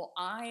 Well,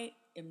 I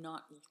am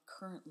not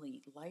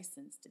currently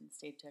licensed in the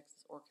state of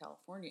Texas or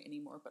California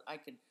anymore, but I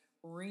could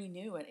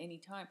renew at any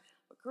time.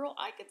 But girl,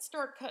 I could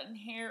start cutting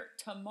hair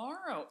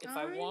tomorrow if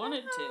I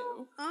wanted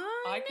to.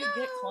 I could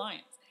get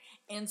clients.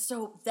 And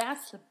so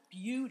that's the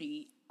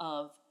beauty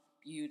of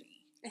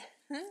beauty.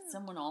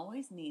 Someone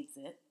always needs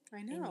it.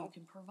 I know. And you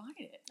can provide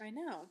it. I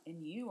know.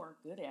 And you are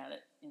good at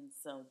it. And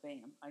so,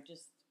 bam.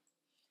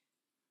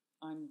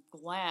 I'm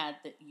glad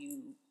that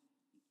you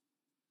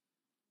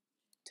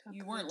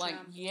weren't like,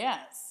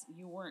 yes,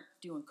 you weren't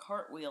doing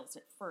cartwheels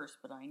at first,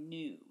 but I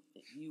knew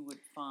that you would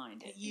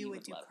find it. You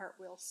would do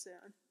cartwheels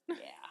soon.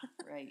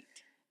 Yeah, right.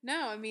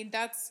 No, I mean,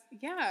 that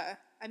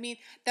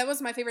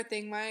was my favorite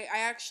thing. I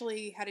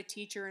actually had a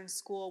teacher in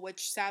school,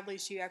 which sadly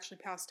she actually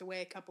passed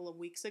away a couple of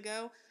weeks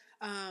ago.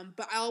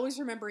 But I always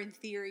remember in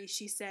theory,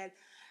 she said,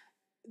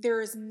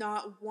 there is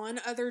not one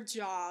other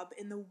job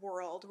in the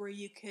world where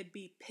you could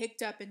be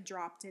picked up and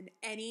dropped in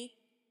any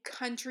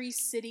country,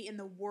 city in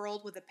the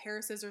world with a pair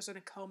of scissors and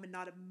a comb and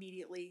not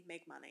immediately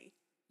make money.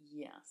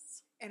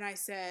 Yes. And I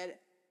said,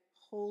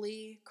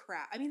 holy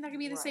crap. I mean, that could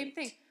be the same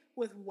thing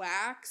with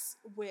wax,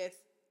 with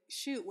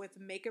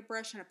makeup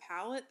brush and a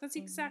palette. That's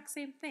the exact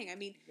same thing. I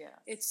mean,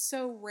 it's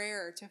so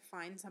rare to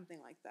find something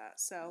like that.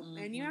 So,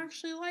 and you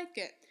actually like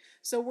it.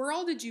 So where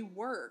all did you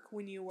work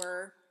when you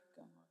were...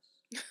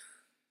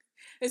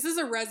 This is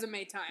a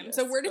resume time. Yes,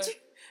 so where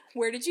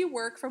did you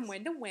work from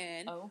when to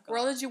when? Oh, where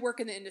all did you work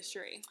in the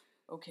industry?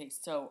 Okay,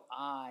 so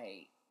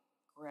I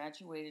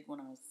graduated when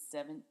I was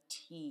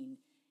 17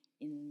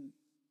 in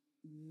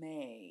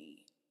May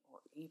or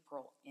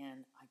April,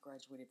 and I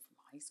graduated from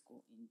high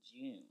school in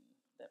June,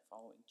 that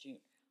following June.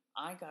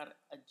 I got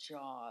a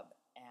job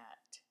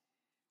at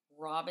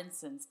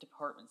Robinson's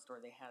department store.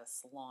 They had a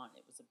salon.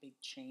 It was a big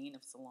chain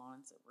of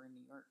salons that were in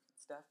New York and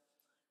stuff.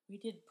 We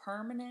did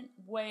permanent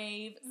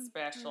wave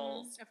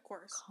specials, of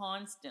course,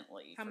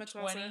 constantly. How much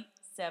was it?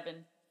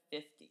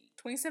 $27.50.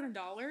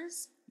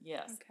 $27?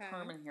 Yes, okay.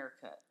 Permanent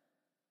haircut,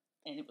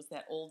 and it was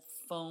that old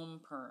foam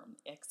perm,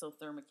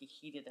 exothermic. You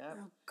heat it up.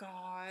 Oh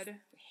God!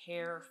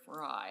 Hair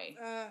fry.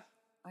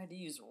 I had to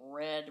use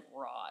red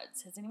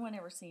rods. Has anyone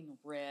ever seen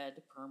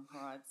red perm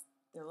rods?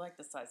 They're like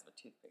the size of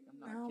a toothpick. I'm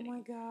not kidding. Oh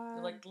my God!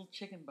 They're like little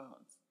chicken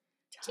bones.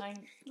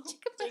 Tiny little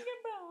chicken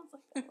bones,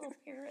 like that little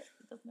parrot.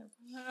 It doesn't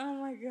have... Oh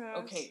my gosh.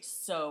 Okay,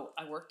 so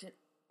I worked at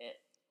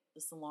the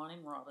salon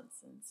in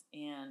Robinson's,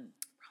 and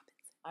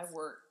I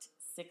worked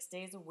 6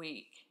 days a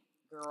week,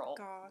 girl,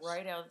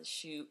 right out of the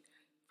chute,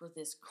 for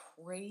this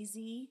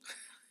crazy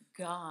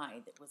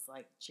guy that was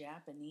like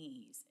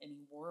Japanese, and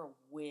he wore a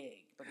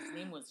wig, but his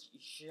name was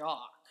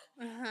Jacques,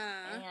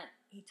 and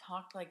he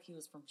talked like he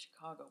was from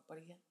Chicago, but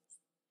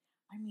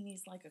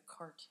he's like a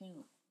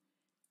cartoon.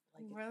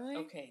 Like, really?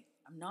 Okay,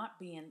 I'm not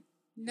being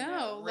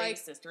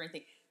racist or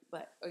anything,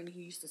 but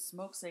he used to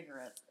smoke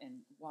cigarettes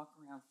and walk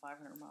around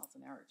 500 miles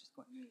an hour,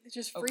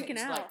 just freaking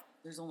out. Like,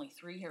 there's only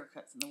 3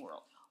 haircuts in the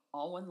world,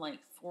 all in like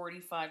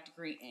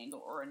 45-degree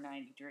angle or a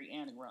 90-degree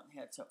angle around the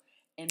head. So,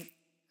 and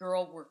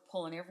girl, we're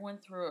pulling everyone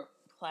through a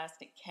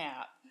plastic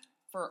cap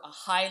for a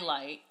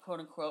highlight,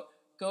 quote unquote.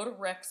 Go to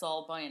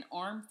Rexall, buy an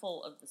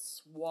armful of the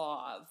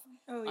Suave.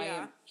 Oh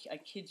yeah, I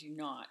kid you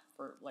not,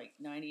 for like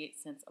 98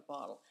 cents a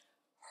bottle.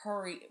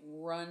 Hurry,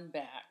 run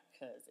back,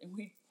 and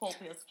we'd pull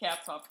those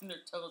caps off, and their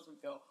toes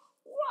would go,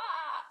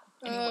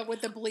 wow! Anyway,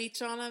 with the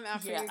bleach on them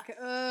after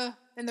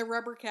and the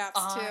rubber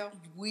caps too.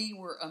 We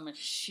were a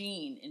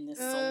machine in this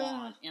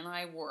salon, and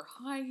I wore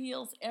high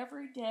heels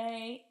every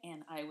day,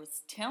 and I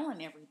was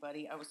telling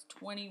everybody I was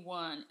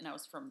 21, and I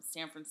was from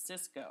San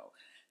Francisco,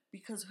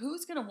 because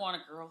who's going to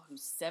want a girl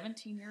who's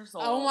 17 years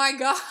old? Oh my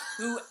God!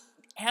 Who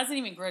hasn't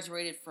even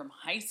graduated from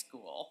high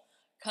school,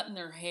 cutting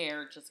their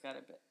hair, just got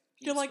a bit.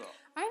 You're like,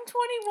 I'm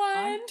 21.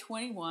 I'm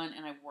 21,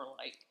 and I wore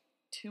like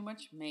too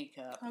much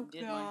makeup and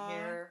did my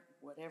hair,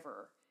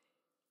 whatever.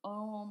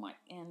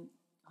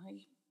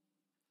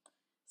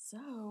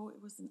 So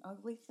it was an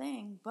ugly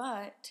thing,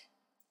 but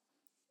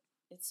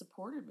it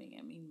supported me.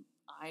 I mean,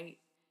 I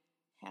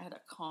had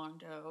a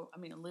condo. I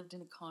lived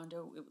in a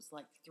condo. It was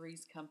like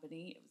Three's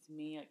Company. It was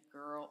me, a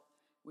girl.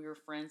 We were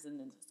friends, and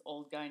then this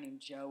old guy named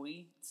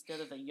Joey instead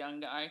of the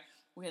young guy.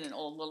 We had an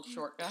old little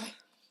short guy.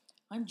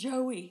 I'm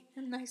Joey.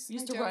 Nice.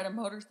 Used to ride a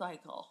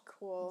motorcycle.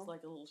 Cool. It's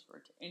like a little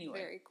short. Anyway.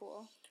 Very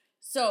cool.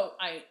 So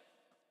I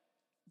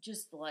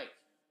just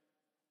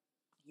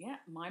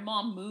my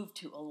mom moved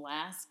to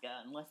Alaska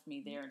and left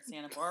me there in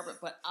Santa Barbara,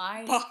 but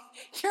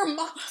your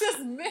mom just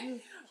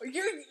moved.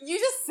 You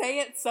just say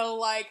it so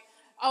like,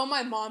 oh,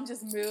 my mom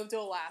just moved to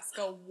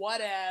Alaska.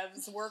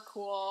 Whatevs. We're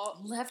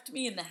cool. Left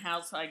me in the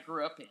house I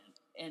grew up in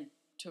and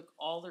took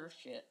all their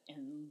shit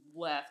and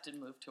left and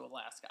moved to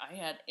Alaska. I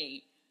had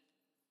a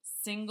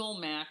single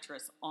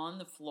mattress on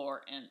the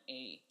floor and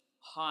a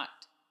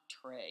hot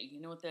tray.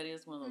 You know what that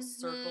is? One of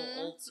those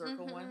old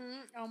circle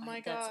one? Oh my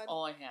God. That's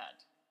all I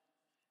had.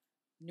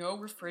 No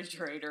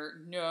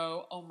refrigerator.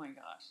 No. Oh my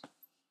gosh.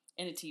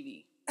 And a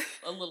TV.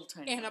 A little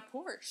tiny And one. a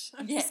Porsche.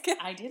 Yeah,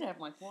 I did have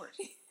my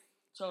Porsche.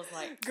 So I was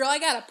like, girl, I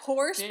got a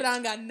Porsche, but I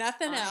don't got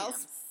nothing else. I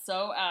am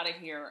so out of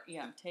here.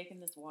 Yeah, I'm taking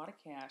this wad of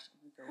cash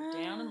and go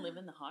down and live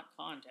in the hot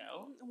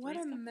condo. What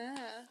a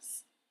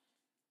mess.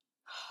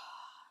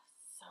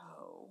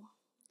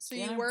 So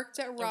you worked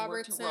at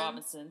Robertson's. I worked at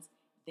Robinson's.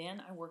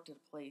 Then I worked at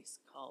a place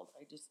called,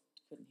 I just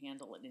couldn't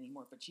handle it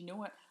anymore. But you know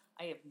what?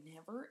 I have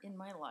never in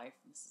my life,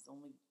 this is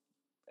only,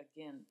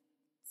 again,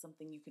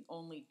 something you can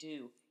only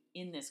do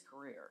in this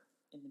career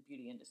in the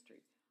beauty industry.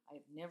 I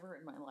have never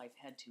in my life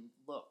had to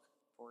look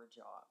for a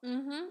job.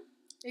 Mm-hmm.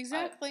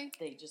 Exactly.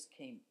 They just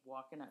came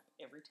walking up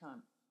every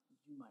time.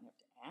 You might have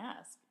to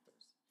ask if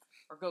there's,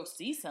 or go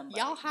see somebody.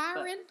 Y'all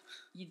hiring?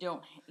 You've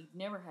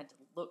never had to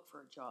look for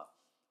a job.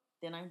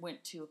 Then I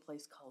went to a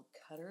place called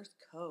Cutter's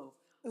Cove,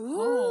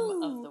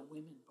 home of the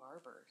women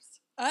barbers.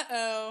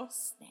 Uh-oh.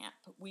 Snap.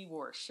 We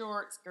wore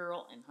shorts,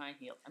 girl, and high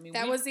heels. I mean,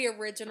 that was the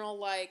original,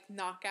 like,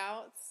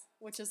 Knockouts,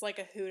 which is like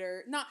a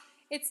Hooter.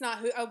 It's not,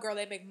 oh, girl,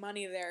 they make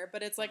money there,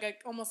 but it's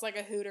like almost like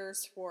a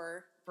Hooters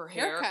for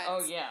hair. Haircuts.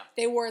 Oh, yeah.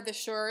 They wore the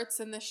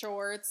shorts and the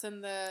shorts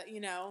and the, you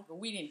know. But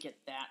we didn't get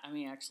that. I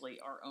mean, actually,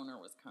 our owner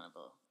was kind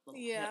of a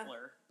little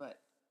Hitler,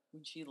 but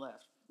when she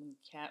left, when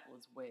Cat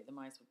was away, the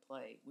mice would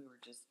play,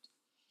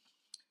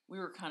 we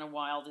were kind of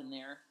wild in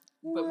there.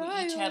 But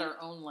we each had our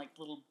own, like,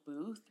 little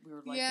booth. We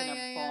were, like, in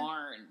a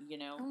barn, you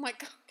know. Oh, my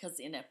God. Because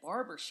in a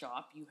barber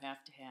shop, you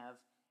have to have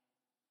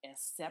a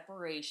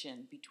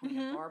separation between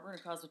a barber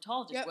and a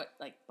cosmetologist. Yep. What,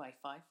 like, by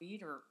 5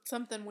 feet or...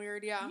 Something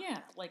weird, yeah. Yeah.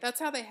 Like, that's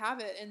how they have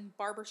it in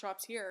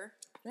barbershops here.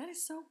 That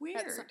is so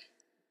weird.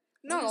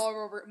 Not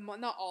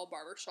all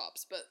barber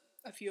shops, but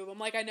a few of them.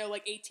 Like, I know,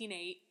 like,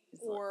 18-8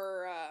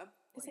 or...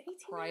 is it 18?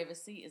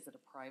 Privacy? Is it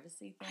a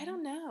privacy thing? I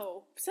don't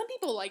know. Some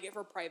people like it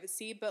for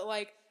privacy, but,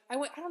 like, I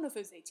don't know if it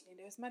was 18-8.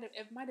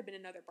 It might have been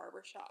another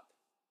barber shop.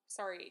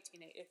 Sorry,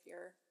 18-8, if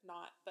you're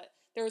not. But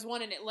there was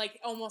one in it, like,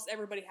 almost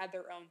everybody had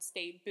their own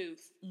state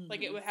booth. Mm-hmm.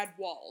 Like, it had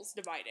walls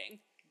dividing.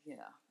 Yeah.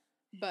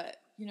 But.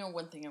 You know,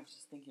 one thing I was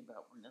just thinking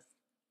about when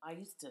I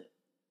used to,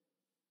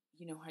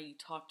 you know how you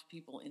talk to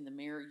people in the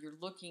mirror?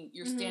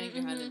 You're standing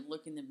behind them,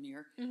 looking in the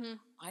mirror. Mm-hmm.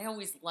 I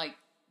always liked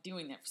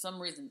doing that. For some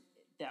reason,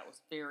 that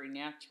was very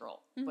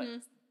natural. Mm-hmm. But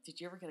did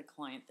you ever get a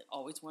client that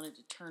always wanted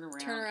to turn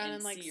around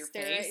and like, see your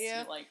stare face?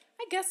 At you? Like,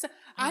 I guess so.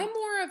 I'm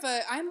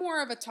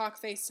more of a talk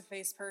face to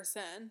face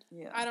person.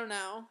 Yeah. I don't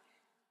know.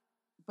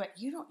 But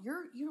you don't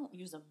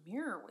use a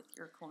mirror with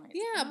your clients.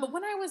 Yeah, but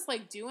when I was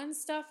like doing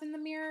stuff in the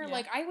mirror,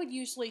 like I would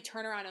usually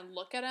turn around and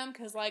look at them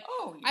because like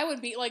I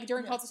would be like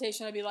during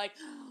consultation I'd be like,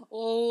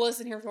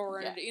 listen, here's what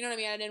we're gonna do. You know what I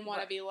mean? I didn't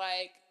want to be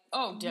like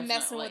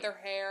messing with their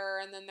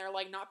hair and then they're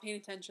like not paying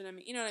attention to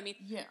me. You know what I mean?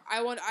 Yeah.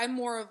 I'm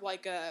more of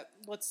like a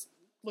let's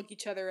look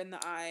each other in the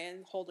eye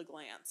and hold a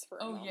glance for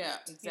a moment. Yeah,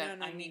 exactly. You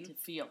know what I need to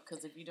feel,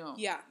 because if you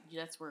don't,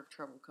 that's where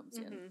trouble comes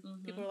in.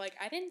 Mm-hmm. People are like,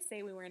 I didn't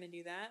say we were going to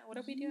do that. What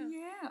are we doing?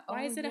 Yeah.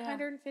 Why is it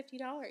 $150?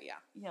 Yeah.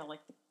 Yeah,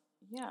 like,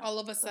 all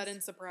of a sudden,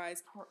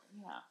 surprise.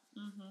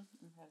 Yeah.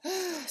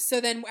 Mm-hmm.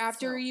 So then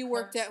after you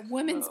worked at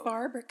Women's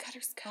Barber,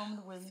 Cutter's Cove. Home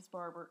to Women's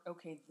Barber.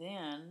 Okay,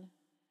 then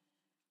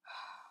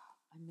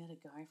I met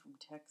a guy from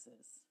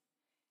Texas.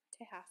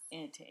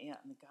 And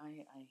the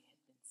guy I had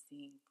been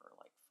seeing for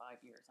like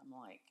 5 years. I'm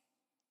like,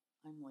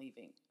 I'm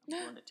leaving. I'm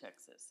going to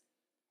Texas.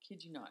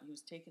 Kid you not. He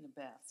was taking a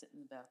bath, sitting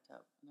in the bathtub.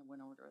 And I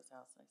went over to his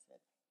house and I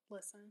said,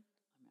 listen,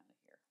 I'm out of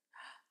here.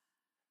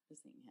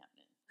 This ain't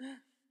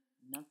happening.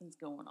 Nothing's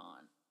going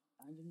on.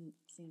 I didn't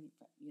see,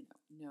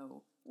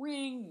 no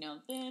ring,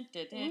 nothing.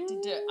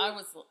 I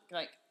was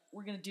like,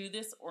 we're going to do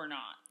this or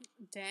not.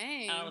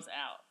 Dang. I was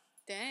out.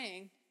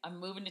 Dang. I'm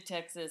moving to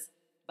Texas.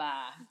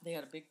 Bye. They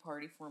had a big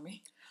party for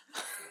me.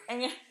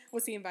 And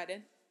was he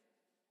invited?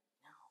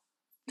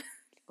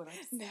 But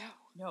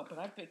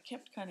I've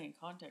kept kind of in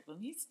contact with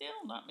him. He's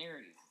still not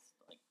married.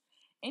 Like,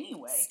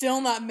 anyway. Still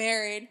not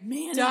married.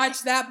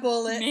 Dodge that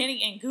bullet.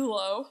 Manny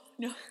Angulo.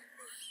 No.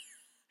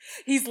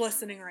 He's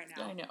listening right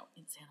now. I know.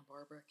 In Santa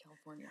Barbara,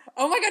 California.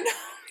 Oh my God, no.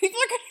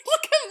 People are going to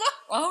look him up.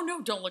 Oh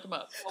no, don't look him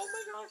up. Oh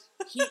my gosh.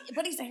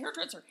 But he's a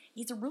hairdresser.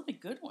 He's a really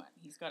good one.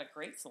 He's got a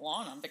great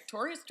salon on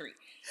Victoria Street.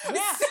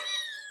 Yeah.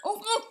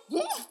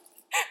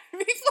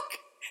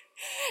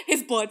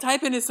 His blood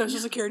type and his social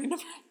security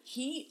number.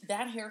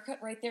 That haircut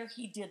right there,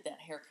 he did that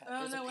haircut.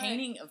 There's a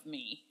painting of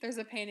me. There's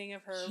a painting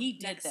of her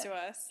next to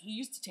us. He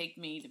used to take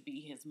me to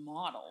be his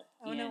model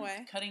in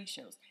cutting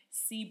shows.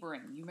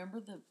 Sebring. You remember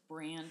the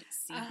brand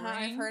Sebring?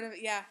 I've heard of it,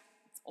 yeah.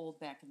 It's old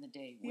back in the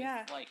day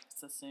with like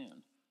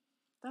Sassoon.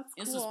 That's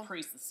cool. This was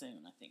pre-Sassoon,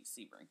 I think,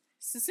 Sebring.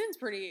 Sassoon's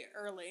pretty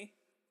early.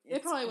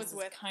 It probably was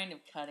with kind of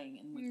cutting,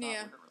 and we thought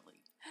we were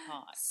really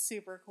hot.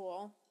 Super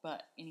cool.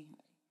 But anyway,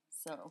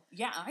 so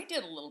yeah, I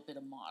did a little bit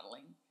of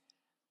modeling.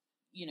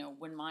 You know,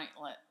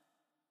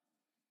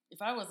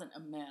 if I wasn't a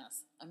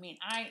mess, I mean,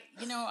 I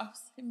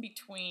was in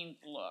between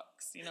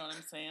looks. You know what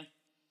I'm saying?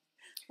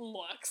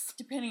 looks.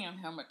 Depending on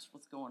how much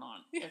was going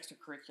on,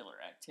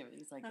 extracurricular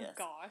activities, I guess.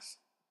 Oh, gosh.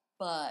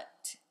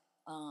 But,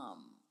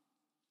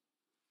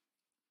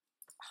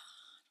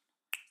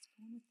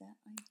 with that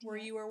idea. Where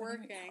you were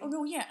working. Oh,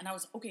 no, yeah. And I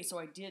was,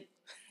 so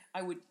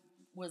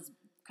was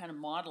kind of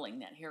modeling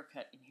that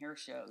haircut in hair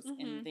shows.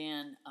 Mm-hmm. And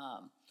then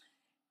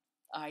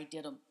I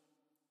did a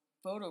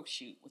photo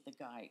shoot with a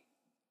guy.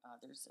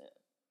 There's a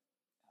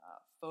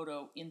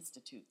photo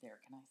institute there.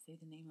 Can I say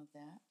the name of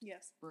that?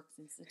 Yes. Brooks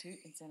Institute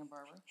in Santa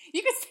Barbara.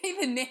 You can say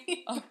the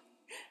name. Oh.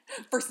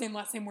 First name,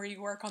 last name, where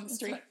you work on the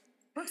street. Right.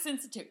 Brooks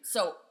Institute.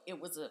 So it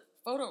was a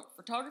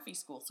photography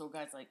school. So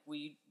guys like, will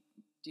you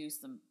do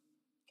some,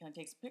 can I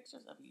take some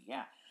pictures of you?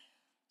 Yeah.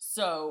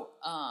 So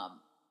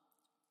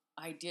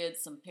I did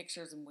some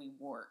pictures and we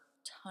wore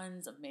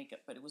tons of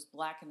makeup, but it was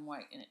black and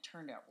white and it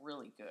turned out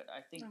really good.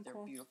 I think they're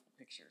cool. Beautiful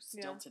pictures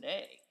still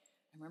today.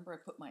 I remember I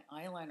put my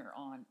eyeliner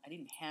on. I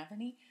didn't have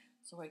any,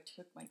 so I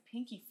took my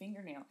pinky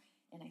fingernail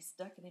and I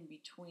stuck it in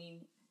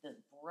between the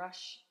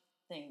brush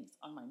things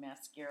on my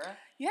mascara.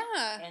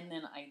 Yeah. And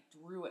then I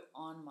drew it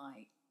on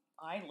my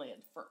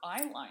eyelid for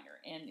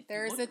eyeliner. And if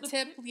there's a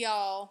tip,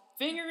 y'all.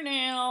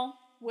 Fingernail.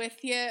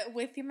 With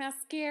your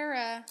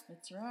mascara.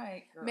 That's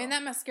right, girl. Man,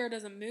 that mascara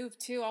doesn't move,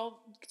 too.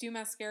 I'll do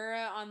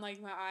mascara on,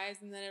 like, my eyes,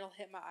 and then it'll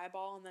hit my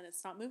eyeball, and then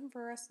it's not moving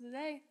for the rest of the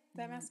day.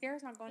 That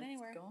mascara's not going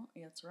anywhere.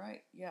 That's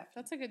right, yeah.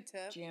 That's a good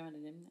tip. Jam it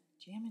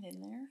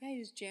in there. Yeah,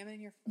 you just jam it in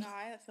your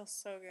eye. That feels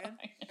so good.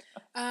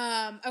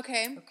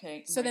 Okay.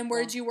 Okay. So then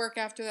where'd you work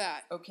after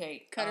that?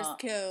 Okay. Cutter's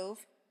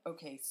Cove.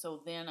 Okay,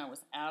 so then I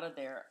was out of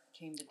there,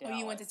 came to Dallas. Oh,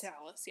 you went to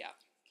Dallas, yeah.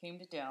 Came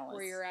to Dallas.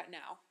 Where you're at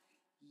now.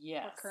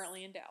 Yes. We're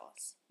currently in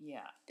Dallas.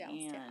 Yeah.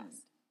 Dallas, and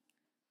Dallas.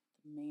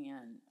 The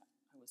man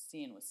I was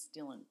seeing was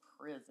still in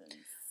prison.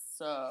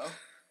 So.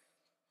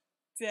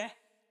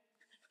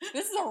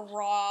 This is a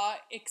raw,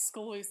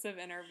 exclusive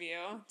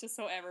interview, just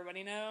so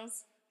everybody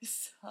knows.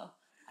 So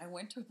I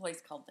went to a place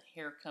called the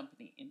Hair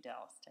Company in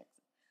Dallas,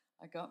 Texas.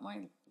 I got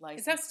my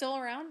license. Is that still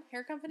around?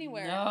 Hair Company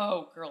where?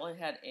 No, girl, it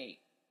had a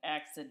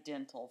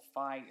accidental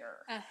fire.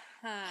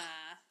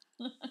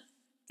 Uh-huh.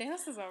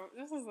 This is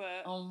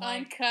a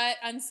uncut,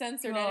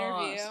 uncensored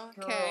interview. Girl,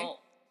 okay.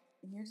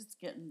 You're just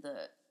getting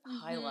the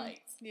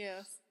highlights.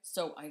 Yes.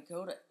 So I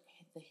go to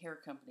the hair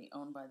company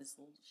owned by this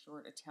little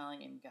short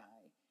Italian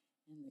guy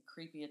and the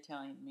creepy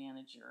Italian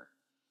manager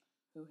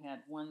who had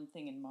one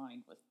thing in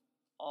mind with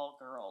all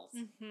girls.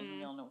 And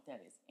we all know what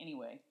that is.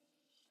 Anyway.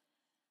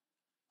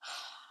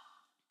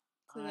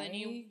 So then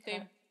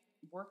they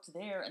worked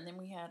there, and then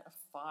we had a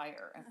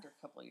fire after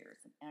a couple of years,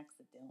 an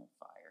accidental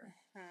fire.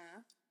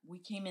 Uh-huh. We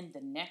came in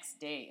the next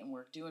day, and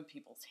we're doing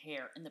people's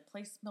hair, and the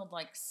place smelled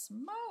like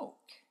smoke.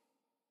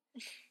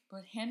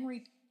 But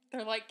Henry...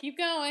 They're like, keep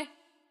going.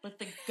 But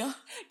the guy...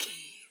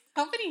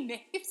 How many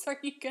names are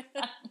you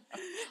gonna...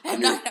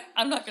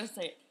 I'm not gonna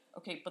say it.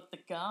 Okay, but the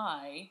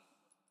guy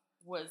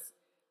was,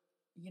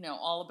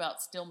 all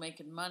about still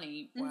making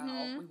money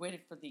while we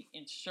waited for the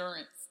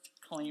insurance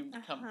claim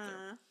to come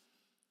through.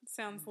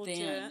 Sounds legit.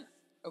 Then,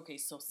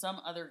 so some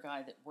other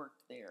guy that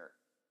worked there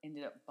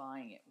ended up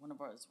buying it. One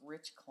of our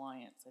rich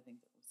clients, I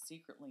think, that was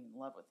secretly in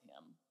love with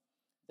him,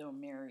 though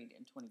married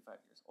and 25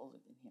 years older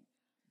than him,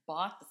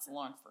 bought the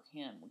salon for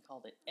him. We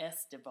called it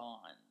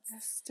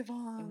Esteban's.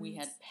 And we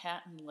had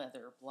patent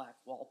leather black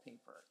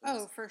wallpaper.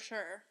 For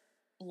sure.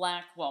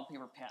 Black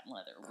wallpaper patent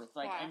leather with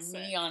like a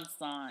neon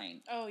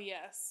sign. Oh,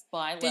 yes.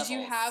 By Did levels.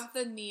 you have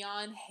the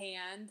neon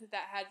hand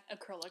that had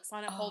acrylics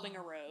on it holding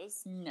a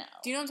rose? No.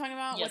 Do you know what I'm talking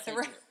about? Yes, with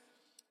I the do.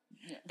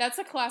 Yeah. That's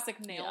a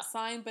classic nail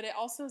sign, but it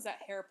also is at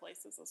hair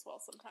places as well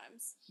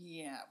sometimes.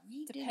 Yeah.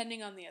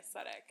 Depending on the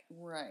aesthetic.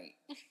 Right.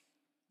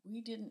 We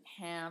didn't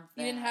have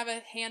that. You didn't have a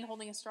hand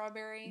holding a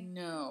strawberry?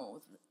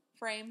 No.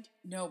 Framed?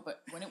 No,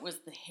 but when it was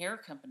the hair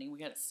company,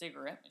 we had a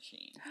cigarette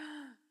machine.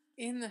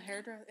 In the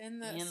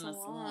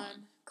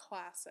salon.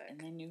 Classic. And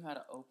they knew how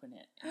to open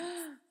it.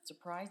 And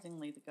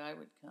surprisingly, the guy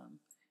would come,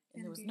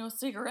 and there was no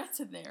cigarettes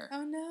in there.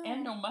 Oh, no.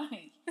 And no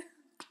money.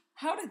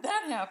 How did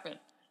that happen?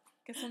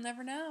 Guess we'll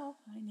never know.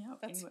 I know.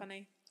 That's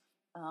funny.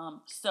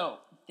 So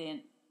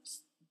then,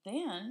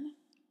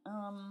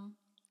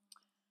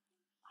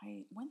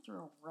 I went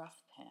through a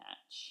rough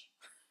patch.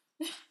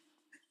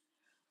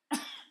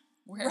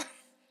 Where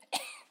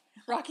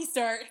Rocky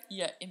start.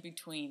 Yeah, in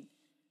between.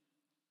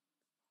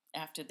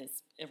 After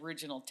this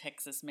original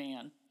Texas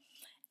man.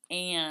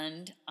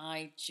 And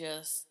I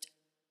just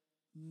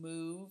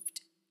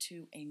moved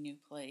to a new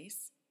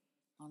place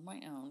on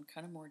my own,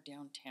 kind of more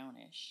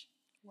downtownish.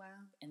 Wow.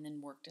 And then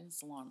worked in a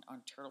salon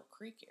on Turtle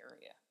Creek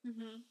area.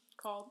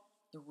 Called?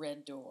 The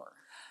Red Door.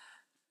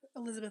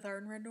 Elizabeth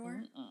Arden Red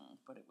Door?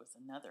 But it was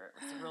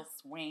a real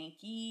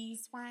swanky.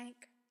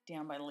 Swank.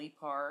 Down by Lee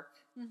Park.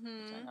 Which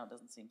I know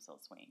doesn't seem so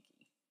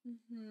swanky.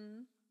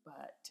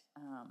 But,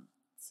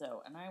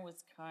 and I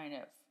was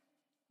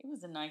it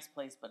was a nice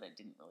place, but it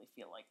didn't really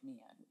feel like me.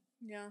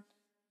 I'd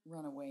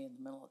run away in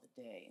the middle of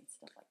the day and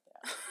stuff like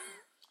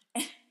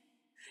that.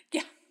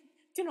 Yeah.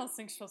 Doing all the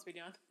things you're supposed to be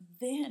doing.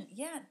 Then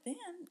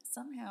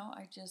somehow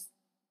I just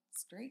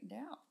straightened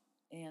out.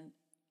 And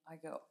I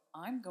go,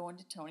 I'm going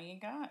to Tony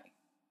and Guy.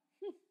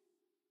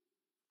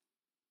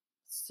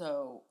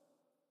 So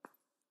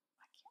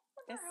I can't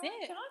remember how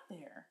I got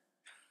there.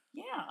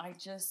 Yeah, I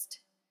just,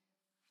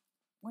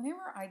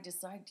 whenever I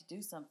decide to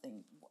do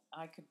something,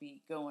 I could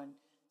be going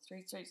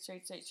straight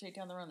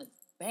down the road, and then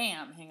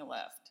bam, hang a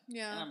left.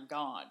 Yeah. And I'm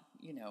gone,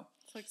 you know.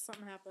 It's like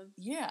something happens.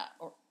 Yeah.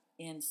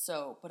 And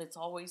so, but it's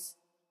always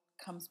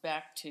comes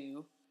back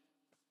to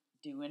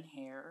doing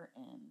hair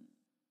and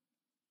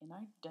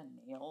I've done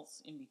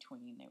nails in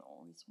between. They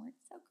always weren't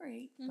so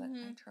great, but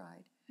I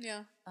tried.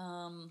 Yeah.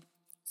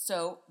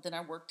 So then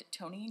I worked at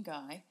Tony and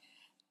Guy,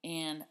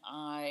 and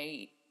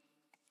I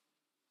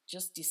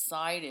just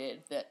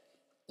decided that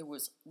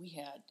we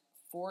had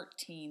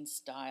 14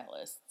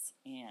 stylists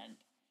and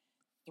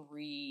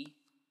 3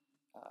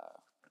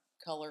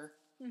 color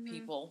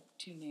people,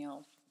 2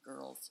 nail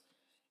girls,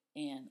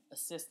 and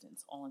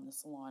assistants all in the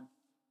salon.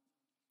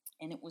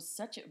 And it was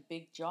such a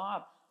big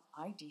job.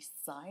 I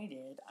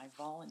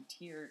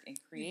volunteered and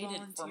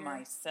created for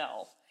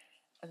myself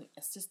an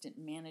assistant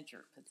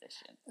manager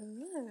position.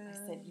 Ooh. I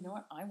said, you know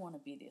what? I want to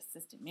be the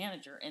assistant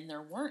manager, and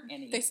there weren't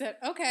any. They said,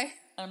 okay.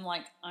 I'm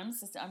like, I'm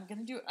assistant. I'm going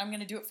to do it. I'm going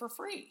to do it for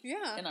free.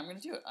 Yeah. And I'm going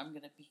to do it. I'm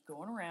going to be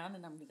going around,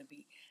 and I'm going to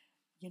be,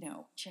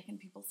 checking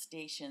people's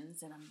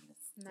stations, and I'm going to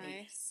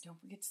say, don't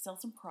forget to sell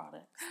some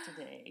products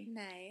today.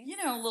 Nice.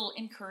 Little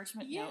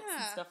encouragement notes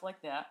and stuff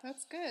like that.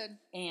 That's good.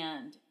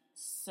 And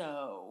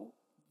so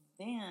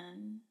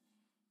then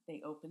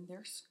they opened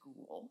their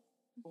school.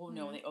 Well,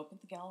 no, they opened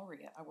the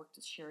Galleria. I worked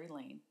at Sherry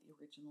Lane, the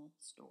original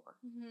store.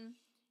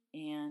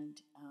 And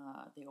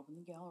they opened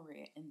the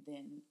Galleria, and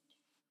then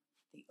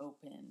they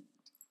opened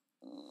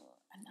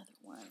another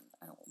one.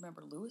 I don't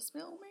remember.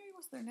 Louisville maybe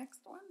was their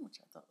next one, which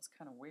I thought was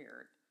kind of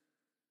weird.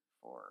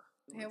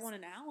 They had one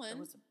in Allen.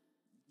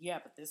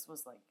 But this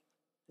was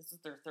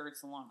their 3rd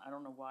salon. I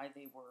don't know why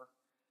they were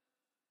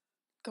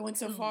going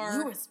so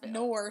far Louisville.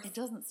 North. It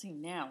doesn't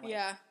seem now.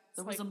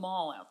 There was a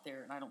mall out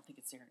there, and I don't think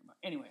it's there anymore.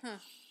 Anyway,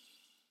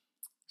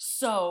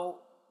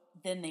 so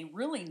then they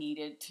really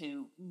needed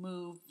to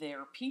move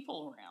their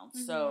people around.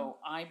 So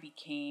I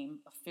became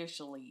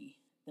officially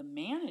the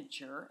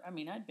manager. I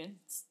mean, I'd been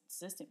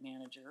assistant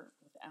manager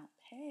without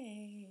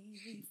pay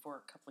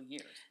for a couple of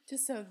years.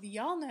 Just so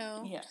y'all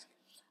know. Yeah.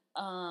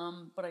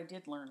 But I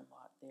did learn a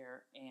lot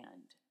there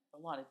and a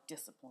lot of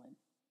discipline.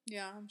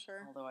 Yeah, I'm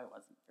sure. Although I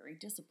wasn't very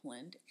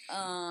disciplined.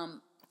 I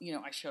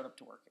showed up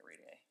to work every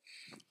day.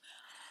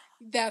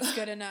 That's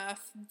good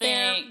enough.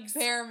 Thanks.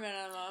 Bare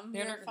minimum.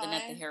 Better than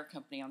at the hair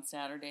company on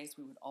Saturdays,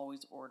 we would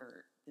always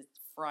order this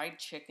fried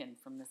chicken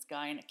from this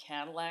guy in a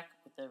Cadillac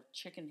with a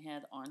chicken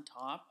head on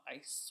top.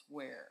 I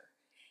swear.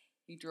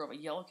 He drove a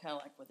yellow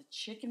Cadillac with a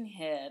chicken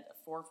head,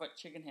 a 4-foot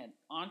chicken head,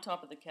 on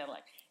top of the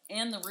Cadillac,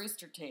 and the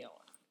rooster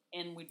tail.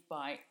 And we'd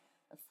buy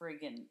a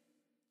friggin'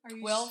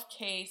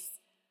 12-case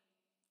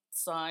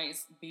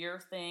size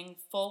beer thing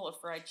full of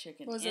fried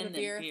chicken. Was it a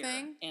beer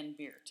thing? And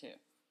beer, too.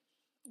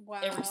 Wow.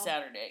 Every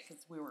Saturday,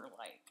 because we were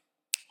like,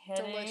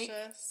 headache,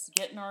 delicious,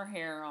 getting our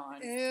hair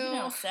on.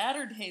 Ew.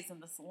 Saturdays in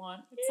the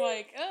salon. It's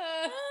like,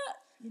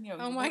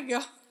 oh my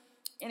God.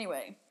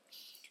 Anyway.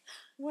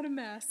 What a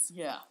mess.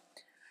 Yeah.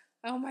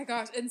 Oh my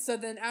gosh. And so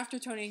then after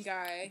Tony and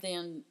Guy,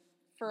 then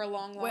for a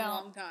long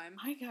time.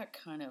 I got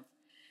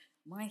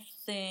my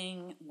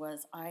thing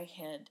was I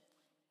had,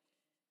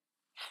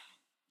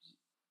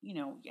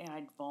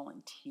 I'd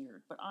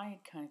volunteered, but I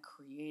had kind of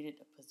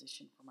created a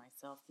position for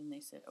myself. Then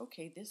they said,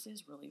 okay, this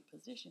is really a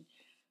position,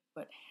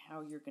 but how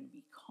you're going to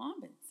be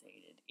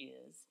compensated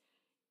is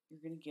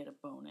you're going to get a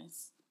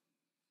bonus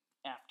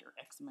after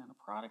X amount of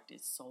product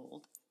is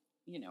sold,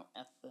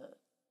 at the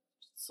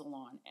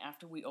salon.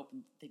 After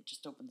they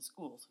just opened the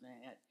schools. And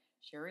I had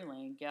Sherry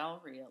Lane,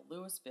 Galleria,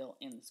 Louisville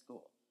in the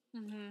school.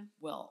 Mm-hmm.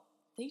 Well,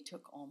 they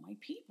took all my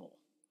people.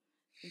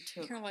 They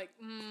took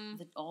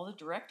all the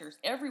directors.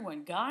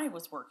 Everyone. Guy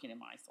was working in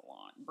my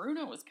salon.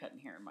 Bruno was cutting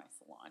hair in my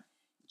salon.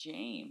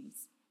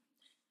 James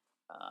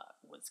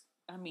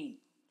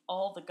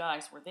all the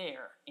guys were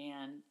there.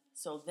 And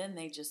so then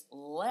they just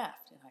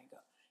left.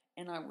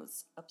 And I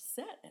was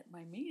upset at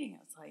my meeting.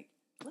 I was like,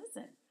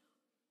 listen,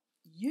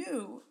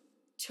 you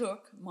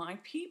took my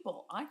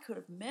people. I could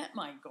have met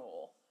my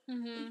goal.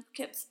 Mm-hmm. You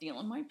kept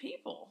stealing my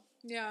people.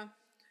 Yeah.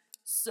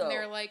 So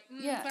they're like,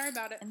 sorry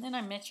about it. And then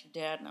I met your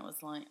dad, and I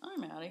was like,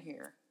 I'm out of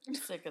here. I'm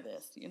sick of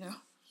this,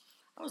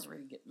 I was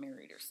ready to get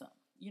married or something.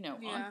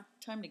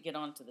 Time to get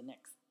on to the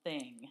next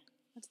thing.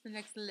 What's the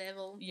next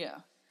level? Yeah.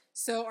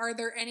 So are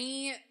there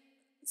any...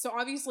 So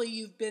obviously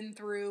you've been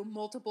through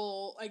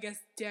multiple, I guess,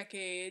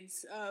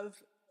 decades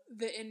of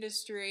the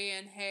industry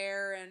and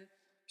hair, and I'm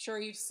sure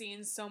you've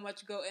seen so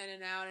much go in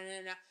and out and in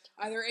and out.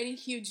 Are there any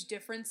huge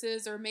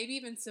differences or maybe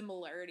even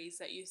similarities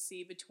that you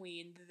see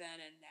between then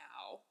and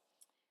now?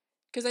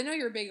 Because I know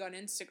you're big on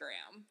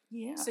Instagram.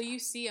 Yeah. So you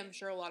see, I'm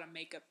sure, a lot of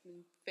makeup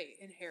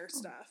and hair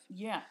stuff.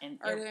 Yeah. And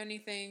are there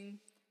anything...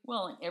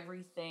 Well, and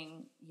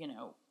everything,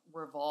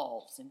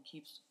 revolves and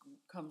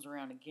comes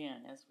around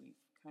again, as we've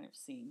kind of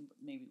seen, but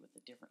maybe with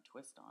a different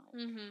twist on it.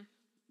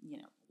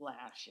 Mm-hmm.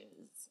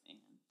 Lashes and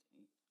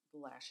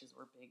lashes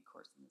were big, of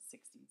course, in the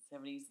 60s,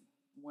 70s,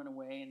 went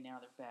away, and now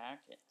they're back.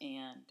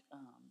 And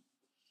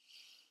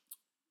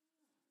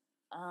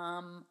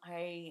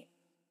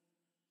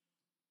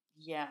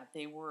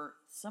they were,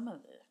 some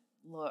of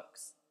the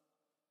looks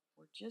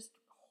were just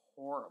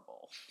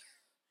horrible.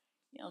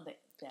 You know,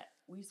 that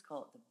we used to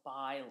call it the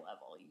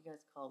bi-level. You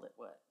guys called it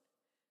what?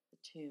 The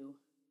two.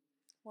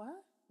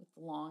 What? With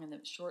the long and the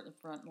short in the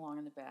front and long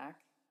in the back.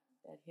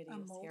 That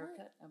hideous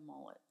haircut. A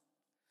mullet.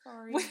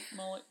 Sorry,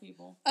 mullet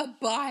people. A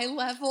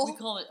bi-level? We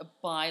call it a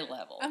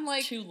bi-level. I'm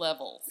like... 2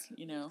 levels,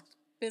 you know.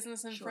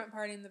 Business in front,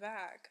 party in the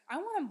back. I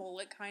want a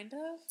mullet, kind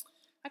of.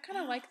 I kind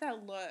of like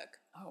that look.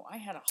 Oh, I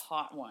had a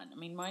hot one. I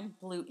mean, mine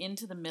blew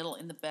into the middle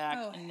in the back.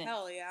 Oh, and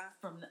hell yeah.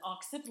 From the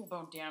occipital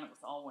bone down, it was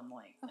all one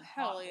length. Oh, and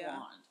hell hot yeah.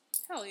 blonde.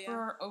 Hell yeah. For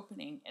our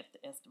opening at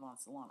the Esteban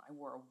Salon, I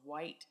wore a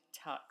white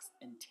tux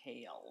and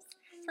tails.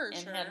 For and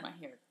sure. had my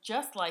hair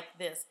just like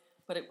this,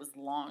 but it was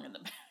long in the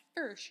back.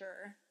 For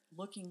sure.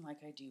 Looking like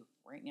I do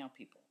right now,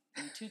 people.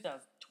 In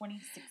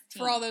 2016.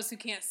 For all those who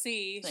can't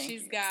see,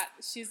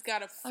 she's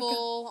got a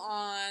full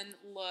on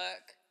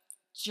look.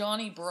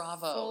 Johnny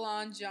Bravo. Full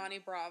on Johnny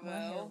Bravo. My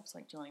hair looks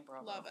like Johnny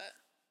Bravo. Love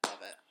it.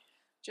 Love it.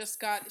 Just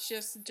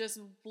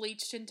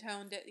bleached and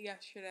toned it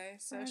yesterday,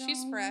 so right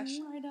she's fresh.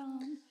 Right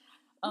on.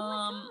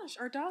 Oh my gosh,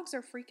 our dogs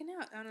are freaking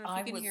out. I don't know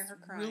if you can hear her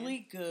crying.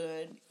 Really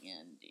good,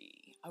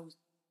 Andy.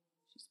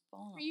 She's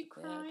falling off the bed. Are you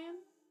crying?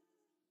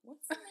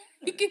 What's the matter?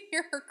 You can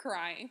hear her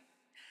crying.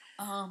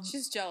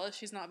 She's jealous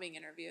she's not being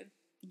interviewed.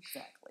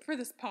 Exactly. For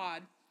this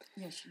pod.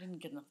 Yeah, she didn't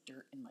get enough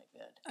dirt in my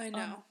bed. I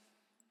know.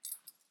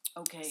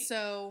 Okay.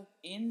 So.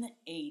 In the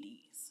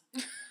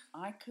 80s,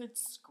 I could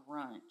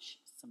scrunch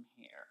some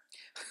hair.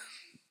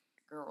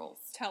 Girls.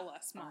 Tell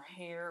us, Mom. Our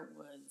hair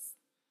was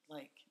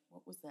like,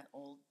 what was that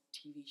old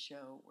TV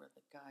show where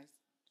the guys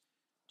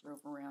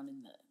drove around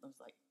in it was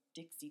like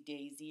Dixie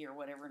Daisy or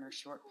whatever in her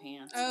short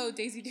pants. Oh,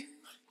 Daisy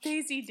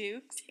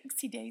Dukes.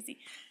 Dixie Daisy.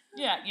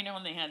 Yeah, you know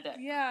when they had that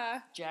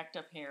jacked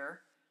up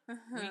hair.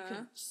 Uh-huh. We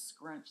could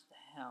scrunch the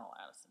hell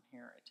out of some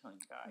hair at Tony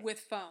Guy. With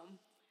foam.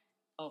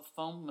 Oh,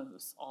 foam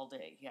mousse all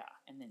day, yeah.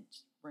 And then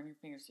just run your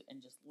fingers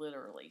and just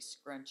literally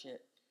scrunch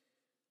it.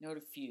 No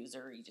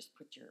diffuser. You just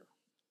put your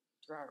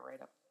dryer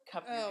right up.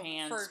 Cup your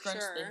hand,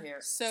 scrunch the hair.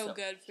 So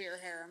good for your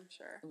hair, I'm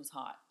sure. It was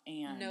hot.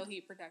 And no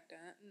heat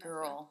protectant. Nothing.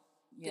 Girl,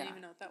 yeah. Didn't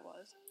even know what that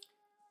was.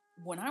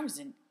 When I was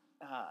in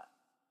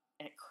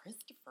at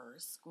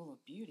Christopher's School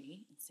of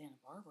Beauty in Santa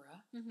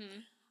Barbara,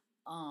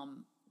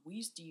 we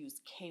used to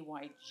use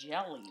KY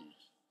jelly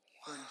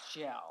for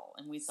gel,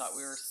 and we thought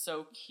we were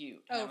so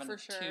cute having for a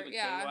sure. tube of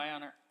Yeah. KY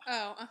on our.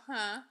 Oh, I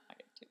got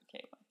a tube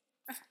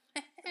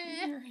of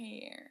KY. Your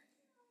hair.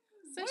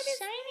 So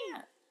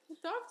shiny. The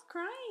dog's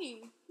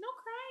crying. No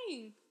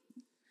crying.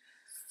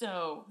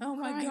 So, oh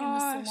my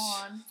gosh. In the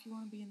salon if you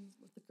want to be in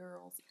with the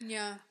girls.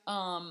 Yeah.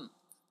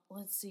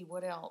 Let's see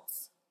what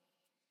else.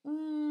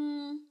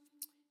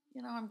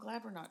 You know, I'm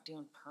glad we're not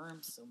doing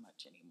perms so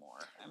much anymore.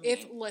 I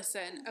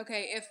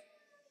mean,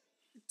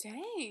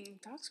 dang,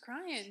 dog's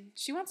crying.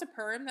 She wants a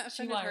perm. That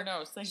she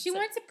wants her. She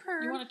wants a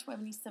perm. You want a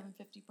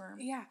 2750 perm?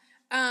 Yeah.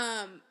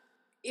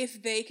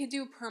 If they could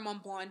do a perm on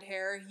blonde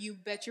hair, you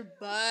bet your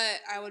butt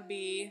I would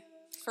be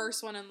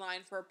first one in line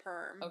for a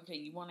perm. Okay,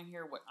 you want to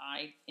hear what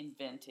I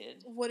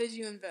invented? What did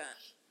you invent?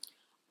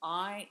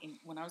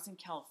 When I was in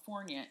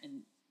California,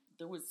 and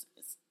there was,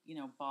 you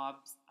know,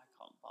 Bob's, I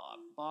call him Bob.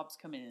 Bob's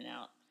coming in and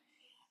out.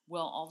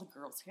 Well, all the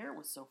girls' hair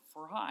was so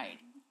fried,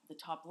 the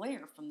top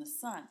layer from the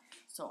sun.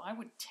 So I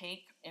would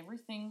take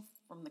everything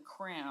from the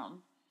crown,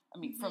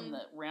 from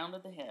the round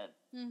of the head,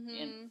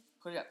 and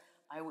put it up.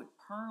 I would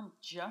perm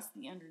just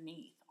the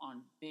underneath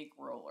on big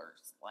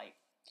rollers, like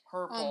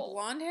purple. On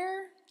blonde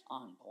hair?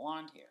 On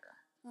blonde hair.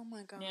 Oh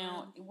my God.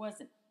 Now, it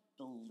wasn't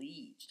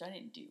bleached. I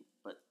didn't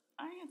but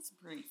I had some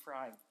pretty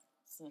fried.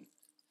 Some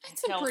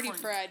pretty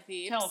fried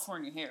peeps.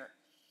 California hair.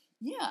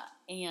 Yeah,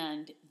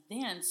 and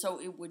then,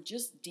 so it would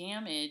just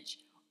damage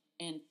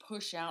and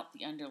push out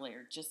the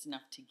underlayer just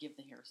enough to give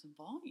the hair some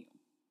volume.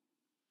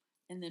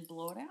 And then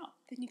blow it out.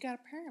 Then you got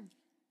a perm.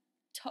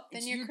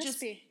 Then you're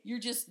crispy. You're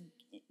just,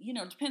 you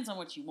know, it depends on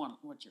what you want,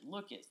 what your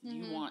look is. Do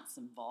you want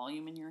some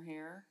volume in your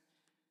hair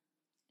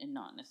and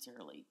not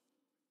necessarily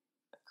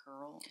a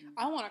curl?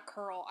 I want a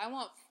curl. I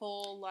want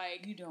full,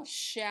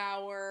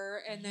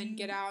 shower and then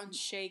get out and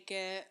shake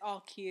it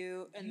all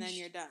cute and then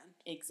you're done.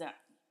 Exactly.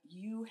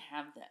 You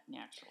have that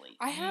naturally.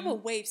 I have a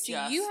wave. See,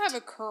 you have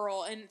a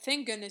curl, and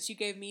thank goodness you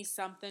gave me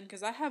something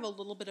because I have a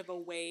little bit of a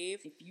wave.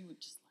 If you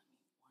would just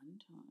let me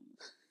one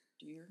time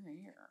do your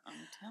hair,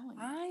 I'm telling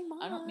you. I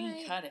might. I don't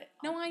mean cut it.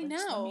 No, I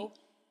know.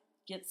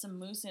 Get some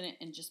mousse in it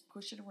and just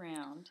push it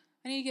around.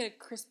 I need to get a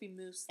crispy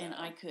mousse. Though. And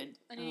I could.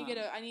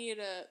 I need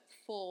a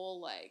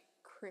full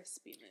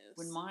crispy mousse.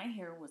 When my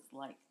hair was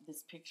like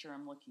this picture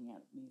I'm looking at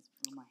of me,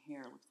 my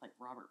hair looks like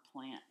Robert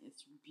Plant.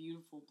 It's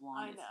beautiful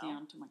blonde. It's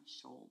down to my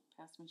shoulder,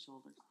 past my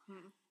shoulders.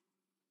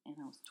 And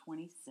I was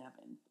 27,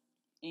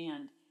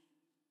 and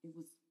it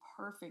was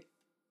perfect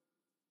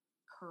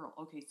curl.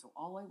 Okay, so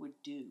all I would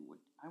do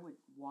I would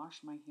wash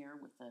my hair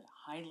with a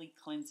highly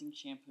cleansing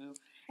shampoo,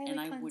 and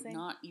I would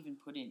not even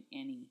put in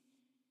any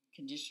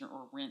conditioner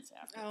or rinse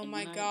after. Oh and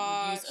my then gosh!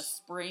 I would use a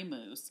spray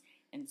mousse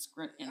and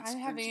I'm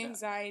having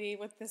anxiety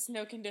with this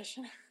no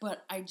conditioner.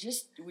 But I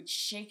just would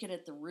shake it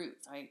at the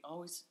roots. I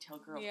always tell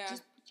girls,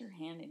 just put your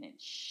hand in it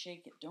and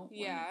shake it. Don't run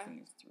your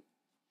fingers through.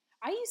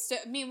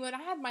 When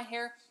I had my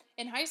hair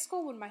in high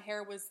school, when my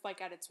hair was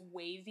like at its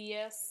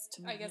waviest,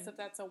 I guess if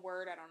that's a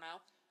word, I don't know.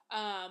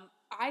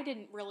 I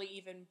didn't really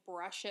even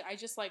brush it. I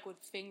just like would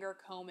finger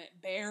comb it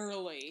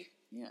barely.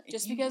 Yeah.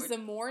 Just because the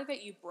more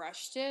that you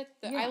brushed it,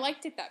 I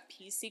liked it that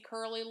piecey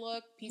curly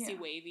look, piecey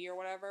wavy or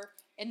whatever.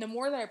 And the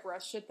more that I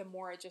brushed it, the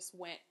more it just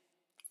went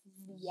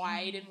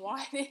wide and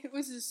wide. It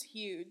was just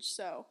huge.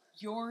 So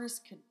yours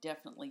could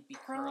definitely be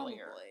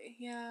curlier.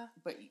 Yeah.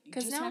 But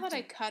because now that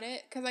I cut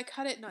it, because I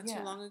cut it not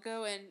too long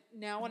ago, and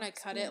now when I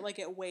cut it, like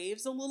it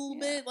waves a little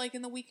bit, like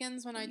in the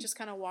weekends when I just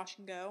kind of wash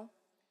and go.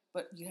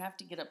 But you have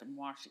to get up and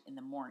wash it in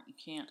the morning. You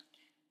can't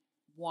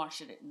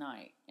wash it at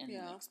night and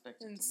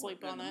expect it to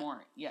sleep on in the the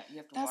morning. Yeah, you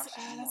have to wash it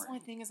in the morning. That's the only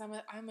thing is I'm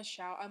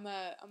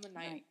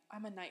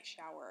a night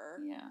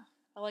showerer. Yeah.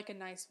 I like a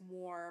nice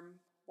warm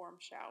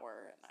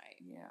shower at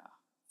night. Yeah.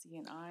 See,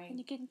 and when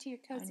you get into your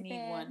cozy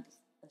bed. I need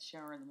a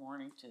shower in the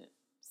morning to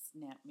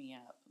snap me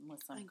up,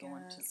 unless I'm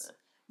going to the.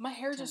 My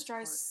hair just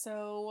dries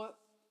so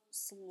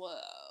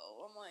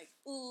slow. I'm like,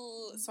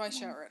 ooh. So I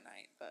shower at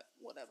night, but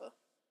whatever.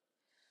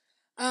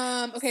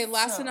 Okay,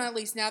 last but not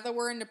least, now that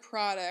we're into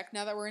product,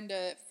 now that we're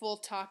into full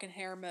talk and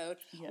hair mode,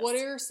 what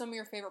are some of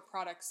your favorite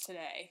products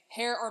today?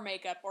 Hair or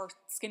makeup or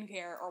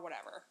skincare or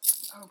whatever.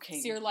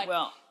 Okay. So you're like,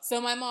 so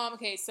my mom,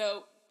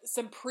 so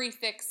some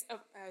prefix,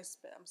 I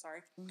spit, I'm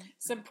sorry. Mm-hmm.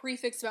 Some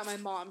prefix about my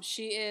mom.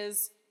 She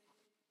is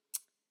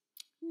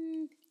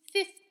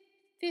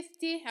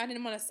 50, I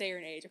didn't want to say her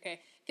age,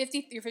 okay.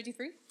 50, you're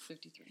 53?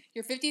 53.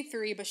 You're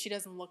 53, but she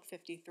doesn't look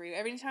 53.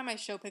 Every time I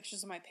show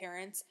pictures of my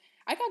parents,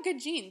 I got good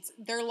genes.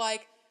 They're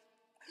like,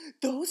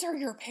 those are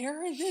your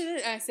parents?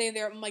 And I say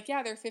I'm like,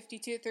 yeah, they're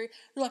 52. They're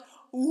like,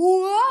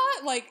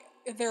 what? Like,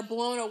 they're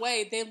blown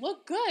away. They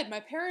look good. My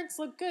parents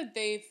look good.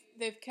 They've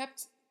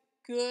kept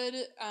good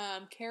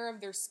care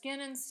of their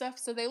skin and stuff,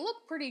 so they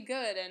look pretty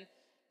good. And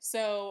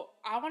so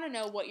I want to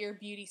know what your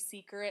beauty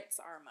secrets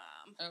are, Mom.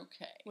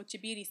 Okay. What's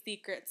your beauty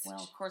secrets?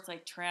 Well, of course, I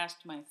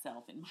trashed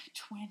myself in my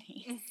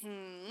 20s.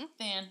 Mm-hmm.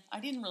 Then I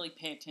didn't really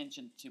pay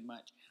attention too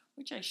much,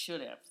 which I should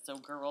have. So,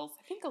 girls.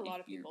 I think a lot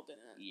of people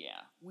didn't.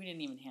 Yeah. We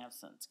didn't even have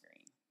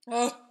sunscreen.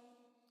 Oh.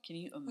 Can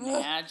you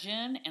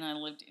imagine? And I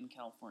lived in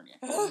California.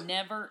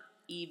 Never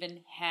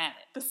even had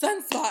it. The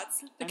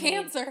sunspots. The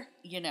cancer.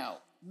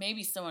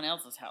 Maybe someone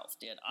else's house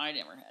did. I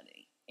never had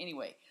any.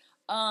 Anyway.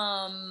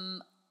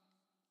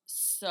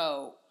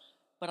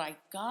 But I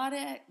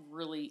gotta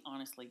really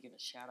honestly give a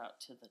shout out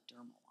to the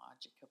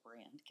Dermalogica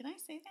brand. Can I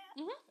say that?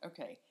 Mm-hmm.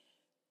 Okay.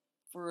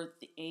 For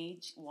the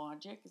Age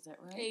Logic, is that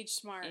right? Age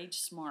Smart. Age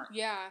Smart.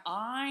 Yeah.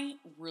 I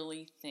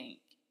really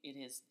think it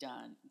has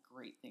done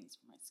great things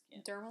for my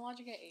skin.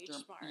 Dermalogica Age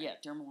Smart. Yeah,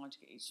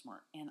 Dermalogica Age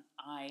Smart. And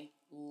I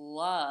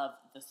love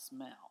the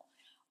smell.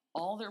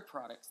 All their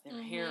products,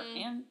 their hair,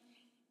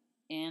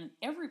 and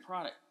every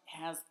product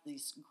has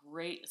these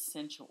great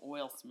essential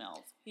oil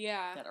smells.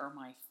 Yeah. That are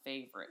my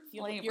favorite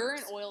flavors. You're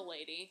an oil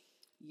lady.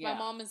 Yeah. My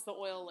mom is the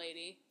oil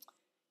lady.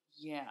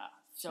 Yeah.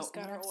 So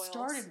I've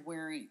started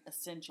wearing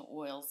essential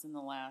oils in the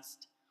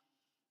last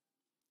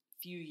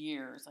few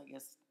years, I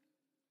guess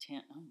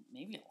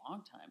maybe a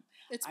long time.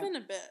 It's been a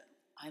bit.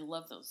 I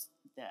love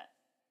that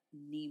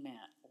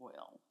Nemat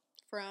oil.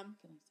 From?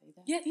 Can I say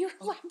that? Yeah, you're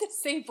allowed to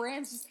say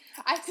brands.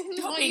 I didn't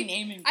Don't want be you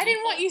naming people. I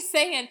didn't want you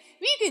saying.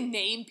 You can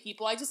name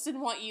people. I just didn't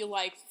want you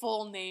like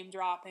full name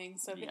dropping.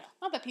 So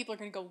not that people are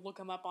gonna go look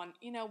them up on.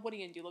 What are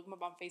you gonna do? Look them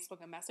up on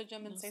Facebook and message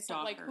them and say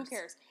something like, "Who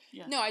cares?"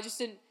 Yeah. No, I just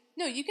didn't.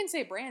 No, you can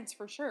say brands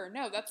for sure.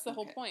 No, that's the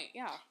whole point.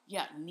 Yeah.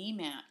 Yeah,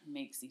 Nemat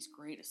makes these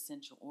great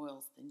essential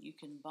oils that you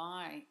can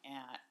buy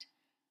at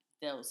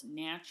those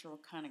natural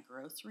kind of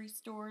grocery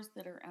stores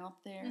that are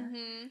out there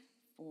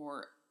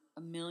for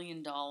 $1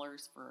 million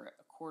for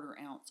a quarter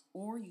ounce,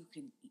 or you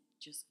can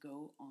just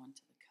go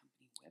onto the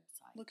company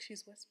website. Look,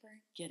 she's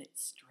whispering. Get it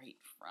straight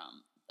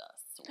from the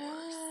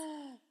source.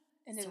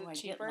 And is it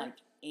cheaper? I get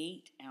like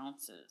 8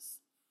 ounces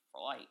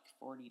for like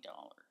 $40.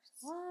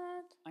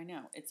 What? I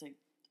know, it's a ton.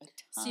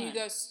 So you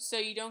go. So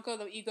you don't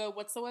go. You go.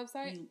 What's the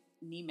website?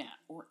 Nemat.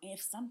 Or if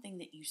something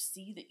that you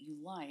see that you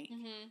like,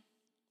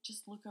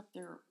 just look up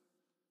their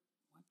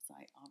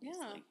website,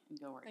 obviously, and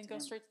go right. And go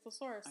straight to the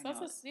source.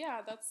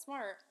 That's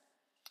smart.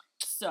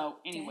 So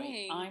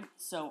anyway,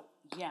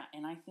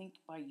 and I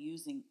think by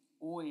using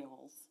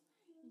oils,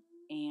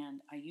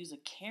 and I use a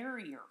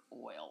carrier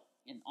oil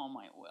in all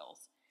my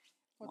oils.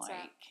 What's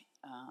that?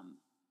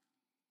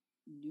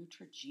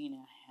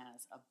 Neutrogena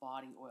has a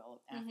body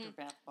oil,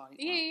 afterbath body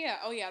oil. Yeah.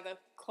 Oh yeah, the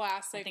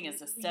classic. I think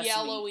it's a sesame.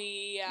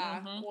 Yellowy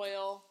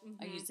oil.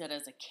 I use that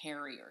as a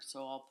carrier,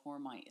 so I'll pour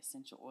my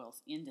essential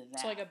oils into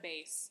that. So like a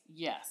base.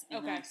 Yes,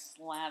 and then I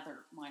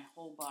slather my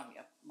whole body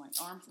up, my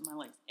arms and my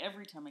legs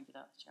every time I get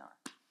out of the shower.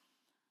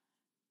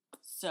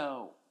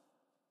 So,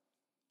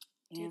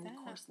 Do and that.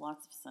 of course,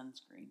 lots of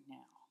sunscreen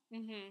now.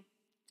 Mm-hmm.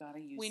 Gotta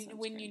use When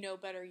sunscreen. you know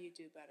better, you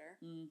do better.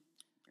 Very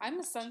I'm a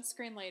much.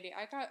 sunscreen lady.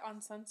 I got on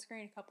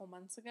sunscreen a couple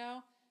months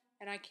ago,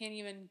 and I can't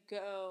even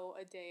go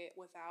a day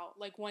without.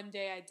 Like one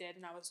day I did,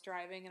 and I was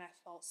driving, and I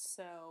felt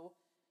so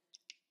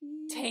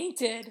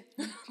tainted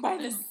by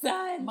the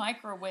sun.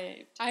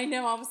 Microwaved. I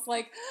know. I was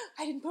like,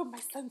 I didn't put my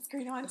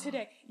sunscreen on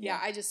today. Yeah.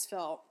 I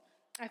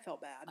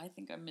felt bad. I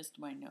think I missed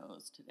my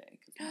nose today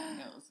because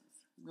my nose is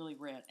really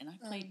red. And I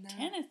played no.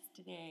 tennis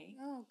today.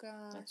 Oh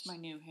gosh, That's my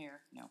new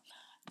hair. No,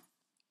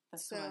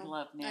 that's so, what I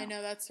love now. I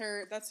know that's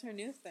her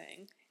new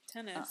thing.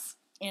 Tennis.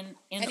 In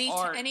any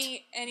art.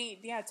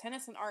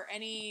 Tennis and art.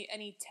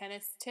 Any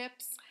tennis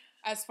tips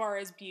as far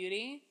as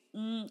beauty?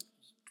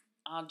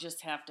 I'll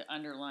just have to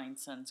underline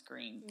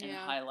sunscreen and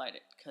Yeah. highlight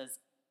it because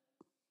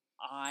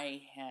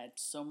I had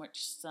so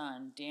much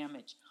sun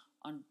damage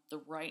on the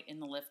right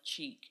and the left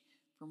cheek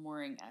from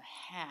wearing a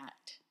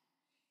hat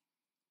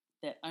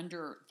that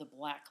under the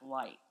black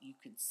light you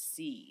could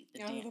see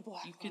the Under the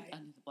black light.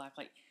 Under the black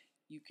light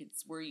you could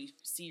where you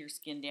see your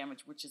skin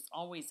damage, which is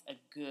always a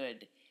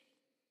good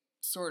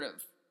sort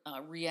of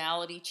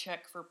reality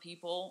check for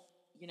people.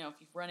 You know, if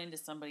you've run into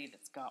somebody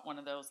that's got one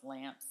of those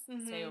lamps,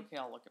 say, okay,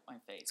 I'll look at my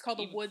face. It's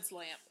called a Woods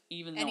lamp.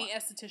 Even Any though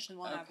esthetician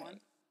will have one.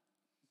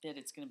 that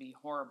it's going to be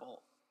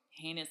horrible,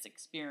 heinous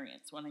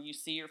experience when you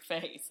see your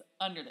face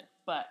under there.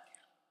 But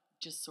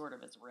just sort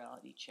of as a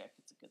reality check,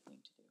 it's a good thing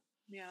to do.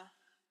 Yeah,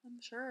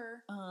 I'm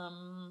sure.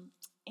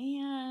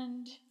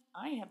 And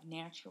I have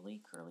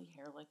naturally curly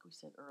hair, like we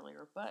said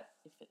earlier, but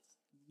if it's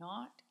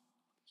not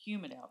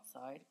humid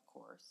outside, of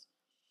course,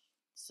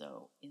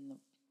 so in the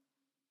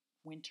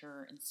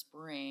winter and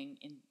spring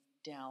in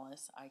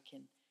Dallas, I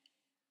can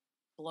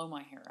blow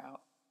my hair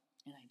out,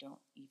 and I don't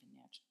even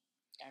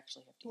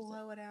actually have to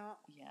blow it out.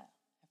 Yeah,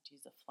 I have to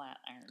use a flat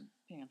iron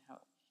pan. How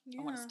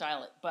Yeah. I want to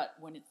style it, but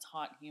when it's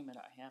hot and humid,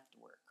 I have to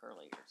wear it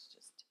curly, or it's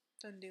just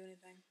doesn't do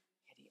anything.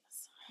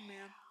 Hideous.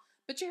 Man.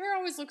 But your hair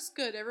always looks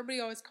good.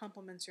 Everybody always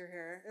compliments your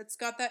hair. It's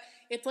got that.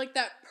 It's like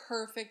that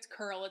perfect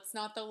curl. It's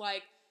not the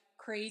like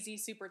crazy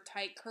super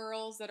tight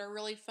curls that are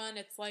really fun.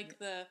 It's like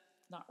the.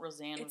 Not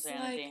Rosanna like,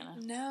 Dana.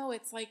 No,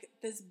 it's like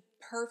this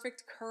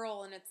perfect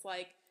curl, and it's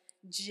like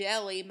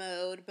jelly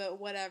mode, but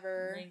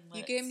whatever. Ringlets.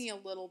 You gave me a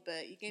little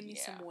bit. You gave me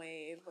some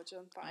wave, which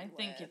I'm fine with. I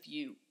think if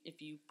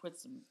you put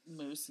some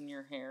mousse in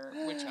your hair,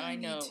 which I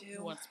know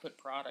who wants to put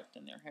product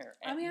in their hair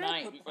at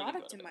night. I put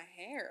product in my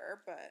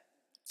hair,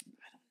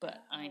 but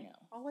I know.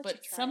 I'll let but you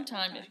try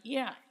sometime, it.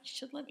 you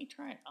should let me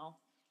try it. I'll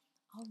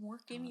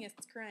work. Give me a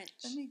scrunch.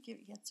 Let me give.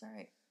 Yeah, it's all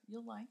right.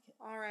 You'll like it.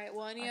 All right.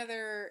 Well, any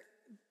other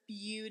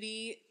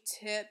beauty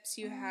tips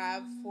you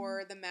have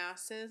for the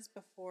masses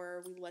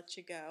before we let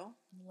you go?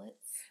 Let's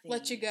see.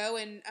 Let you go,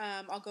 and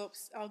I'll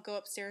go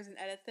upstairs and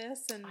edit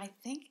this, and I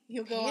think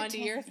you'll go on to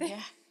your thing.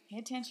 Yeah, pay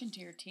attention to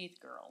your teeth,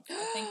 girl.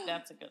 I think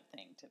that's a good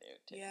thing to do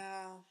too.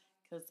 Yeah,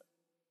 because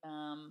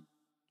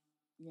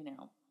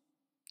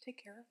take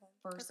care of them.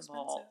 First of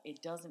all,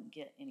 it doesn't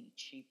get any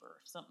cheaper.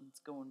 If something's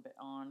going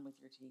on with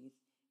your teeth,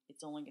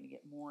 it's only going to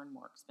get more and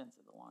more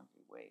expensive the longer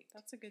you wait.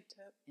 That's a good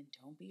tip. And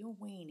don't be a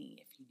weenie.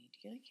 If you need to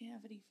get a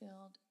cavity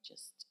filled,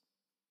 just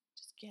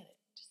get it.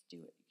 Just do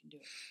it. You can do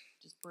it.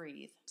 Just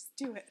breathe. Just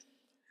do it.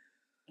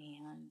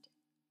 And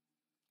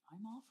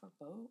I'm all for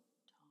Botox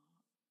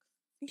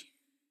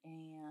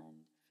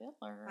and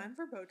filler. I'm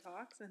for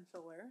Botox and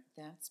filler.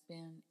 That's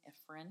been a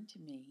friend to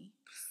me.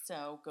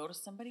 So go to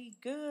somebody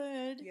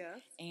good. Yes.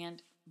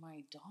 And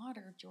my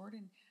daughter,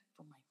 Jordan,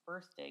 for my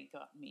birthday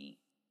got me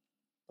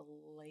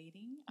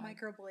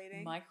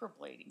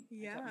microblading.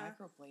 Yeah. I got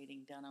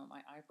microblading done on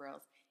my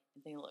eyebrows,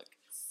 and they look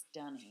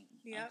stunning.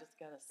 Yep. I just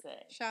gotta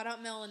say. Shout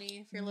out Melanie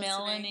if you're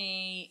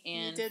Melanie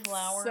listening. and you did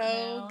Flower so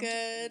Mound.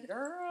 good,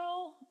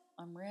 Girl.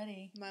 I'm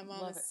ready. My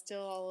mom is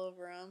still all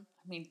over them.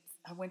 I mean,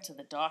 I went to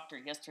the doctor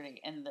yesterday,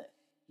 and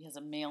he has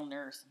a male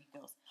nurse, and he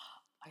goes,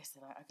 I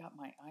said, I got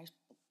my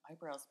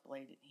eyebrows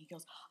bladed. He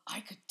goes, I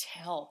could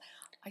tell.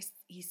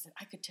 He said,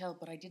 I could tell,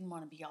 but I didn't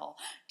want to be all,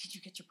 did you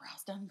get your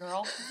brows done,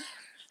 girl?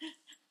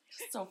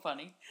 So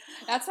funny.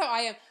 That's how I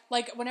am.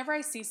 Like, whenever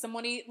I see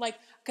somebody, like,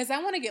 because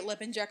I want to get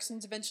lip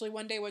injections eventually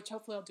one day, which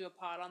hopefully I'll do a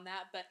pod on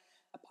that, but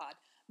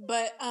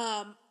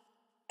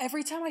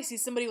every time I see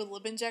somebody with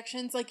lip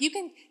injections, like,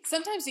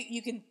 sometimes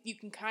you can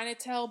kind of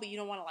tell, but you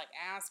don't want to, like,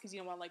 ask because you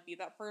don't want to, like, be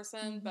that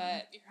person,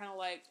 but you're kind of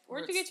like,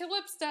 where'd you get your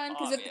lips done?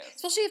 Because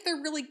especially if they're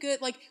really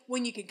good, like,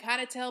 when you can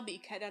kind of tell, but you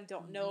kind of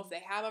don't know if they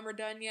have them or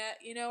done yet,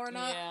 or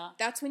not. Yeah.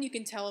 That's when you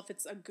can tell if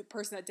it's a good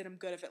person that did them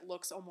good, if it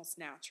looks almost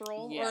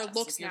natural, or it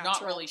looks if you're natural.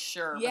 not really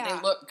sure, but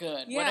they look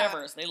good. Yeah.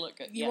 Whatever, they look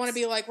good. You want to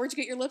be like, where'd you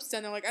get your lips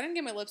done? They're like, I didn't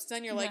get my lips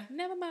done. You're like,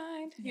 never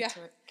mind. Yeah.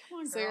 Come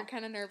on, girl. So you're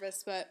kind of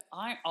nervous, but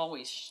I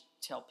always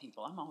tell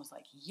people, I'm always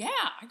like, yeah,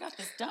 I got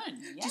this done.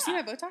 Yeah. Did you see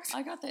my Botox?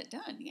 I got that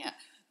done, yeah.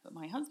 But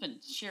my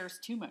husband shares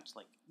too much.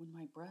 Like, when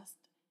my breast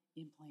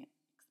implant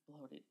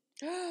exploded,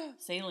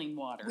 saline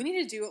water. We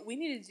need to do it. We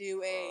need to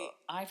do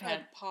I've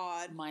had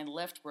pod. My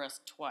left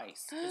breast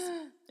twice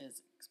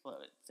is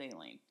exploded,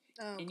 saline.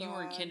 Oh, and you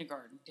were in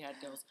kindergarten. Dad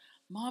goes,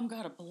 Mom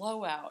got a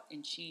blowout,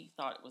 and she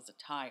thought it was a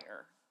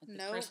tire at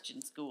the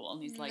Christian school.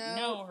 And he's like,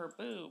 no, her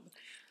boob.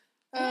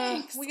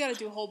 Thanks. We got to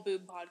do a whole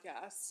boob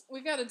podcast.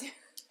 We got to do...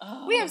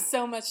 We have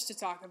so much to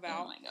talk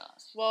about. Oh, my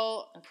gosh.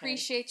 Well,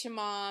 appreciate you,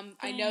 Mom.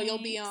 Thanks. I know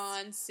you'll be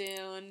on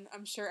soon.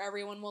 I'm sure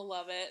everyone will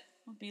love it.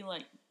 I'll be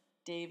like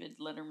David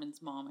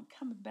Letterman's mom and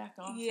coming back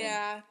often.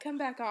 Yeah, come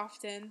back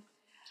often.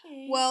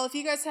 Okay. Well, if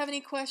you guys have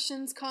any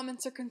questions,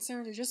 comments, or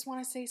concerns, or just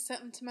want to say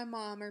something to my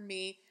mom or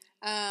me,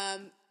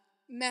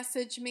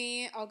 message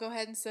me. I'll go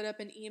ahead and set up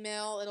an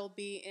email. It'll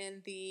be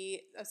in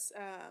the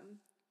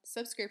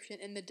subscription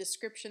in the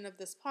description of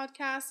this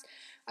podcast.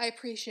 I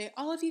appreciate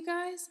all of you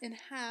guys and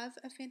have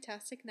a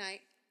fantastic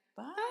night.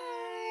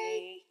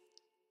 Bye.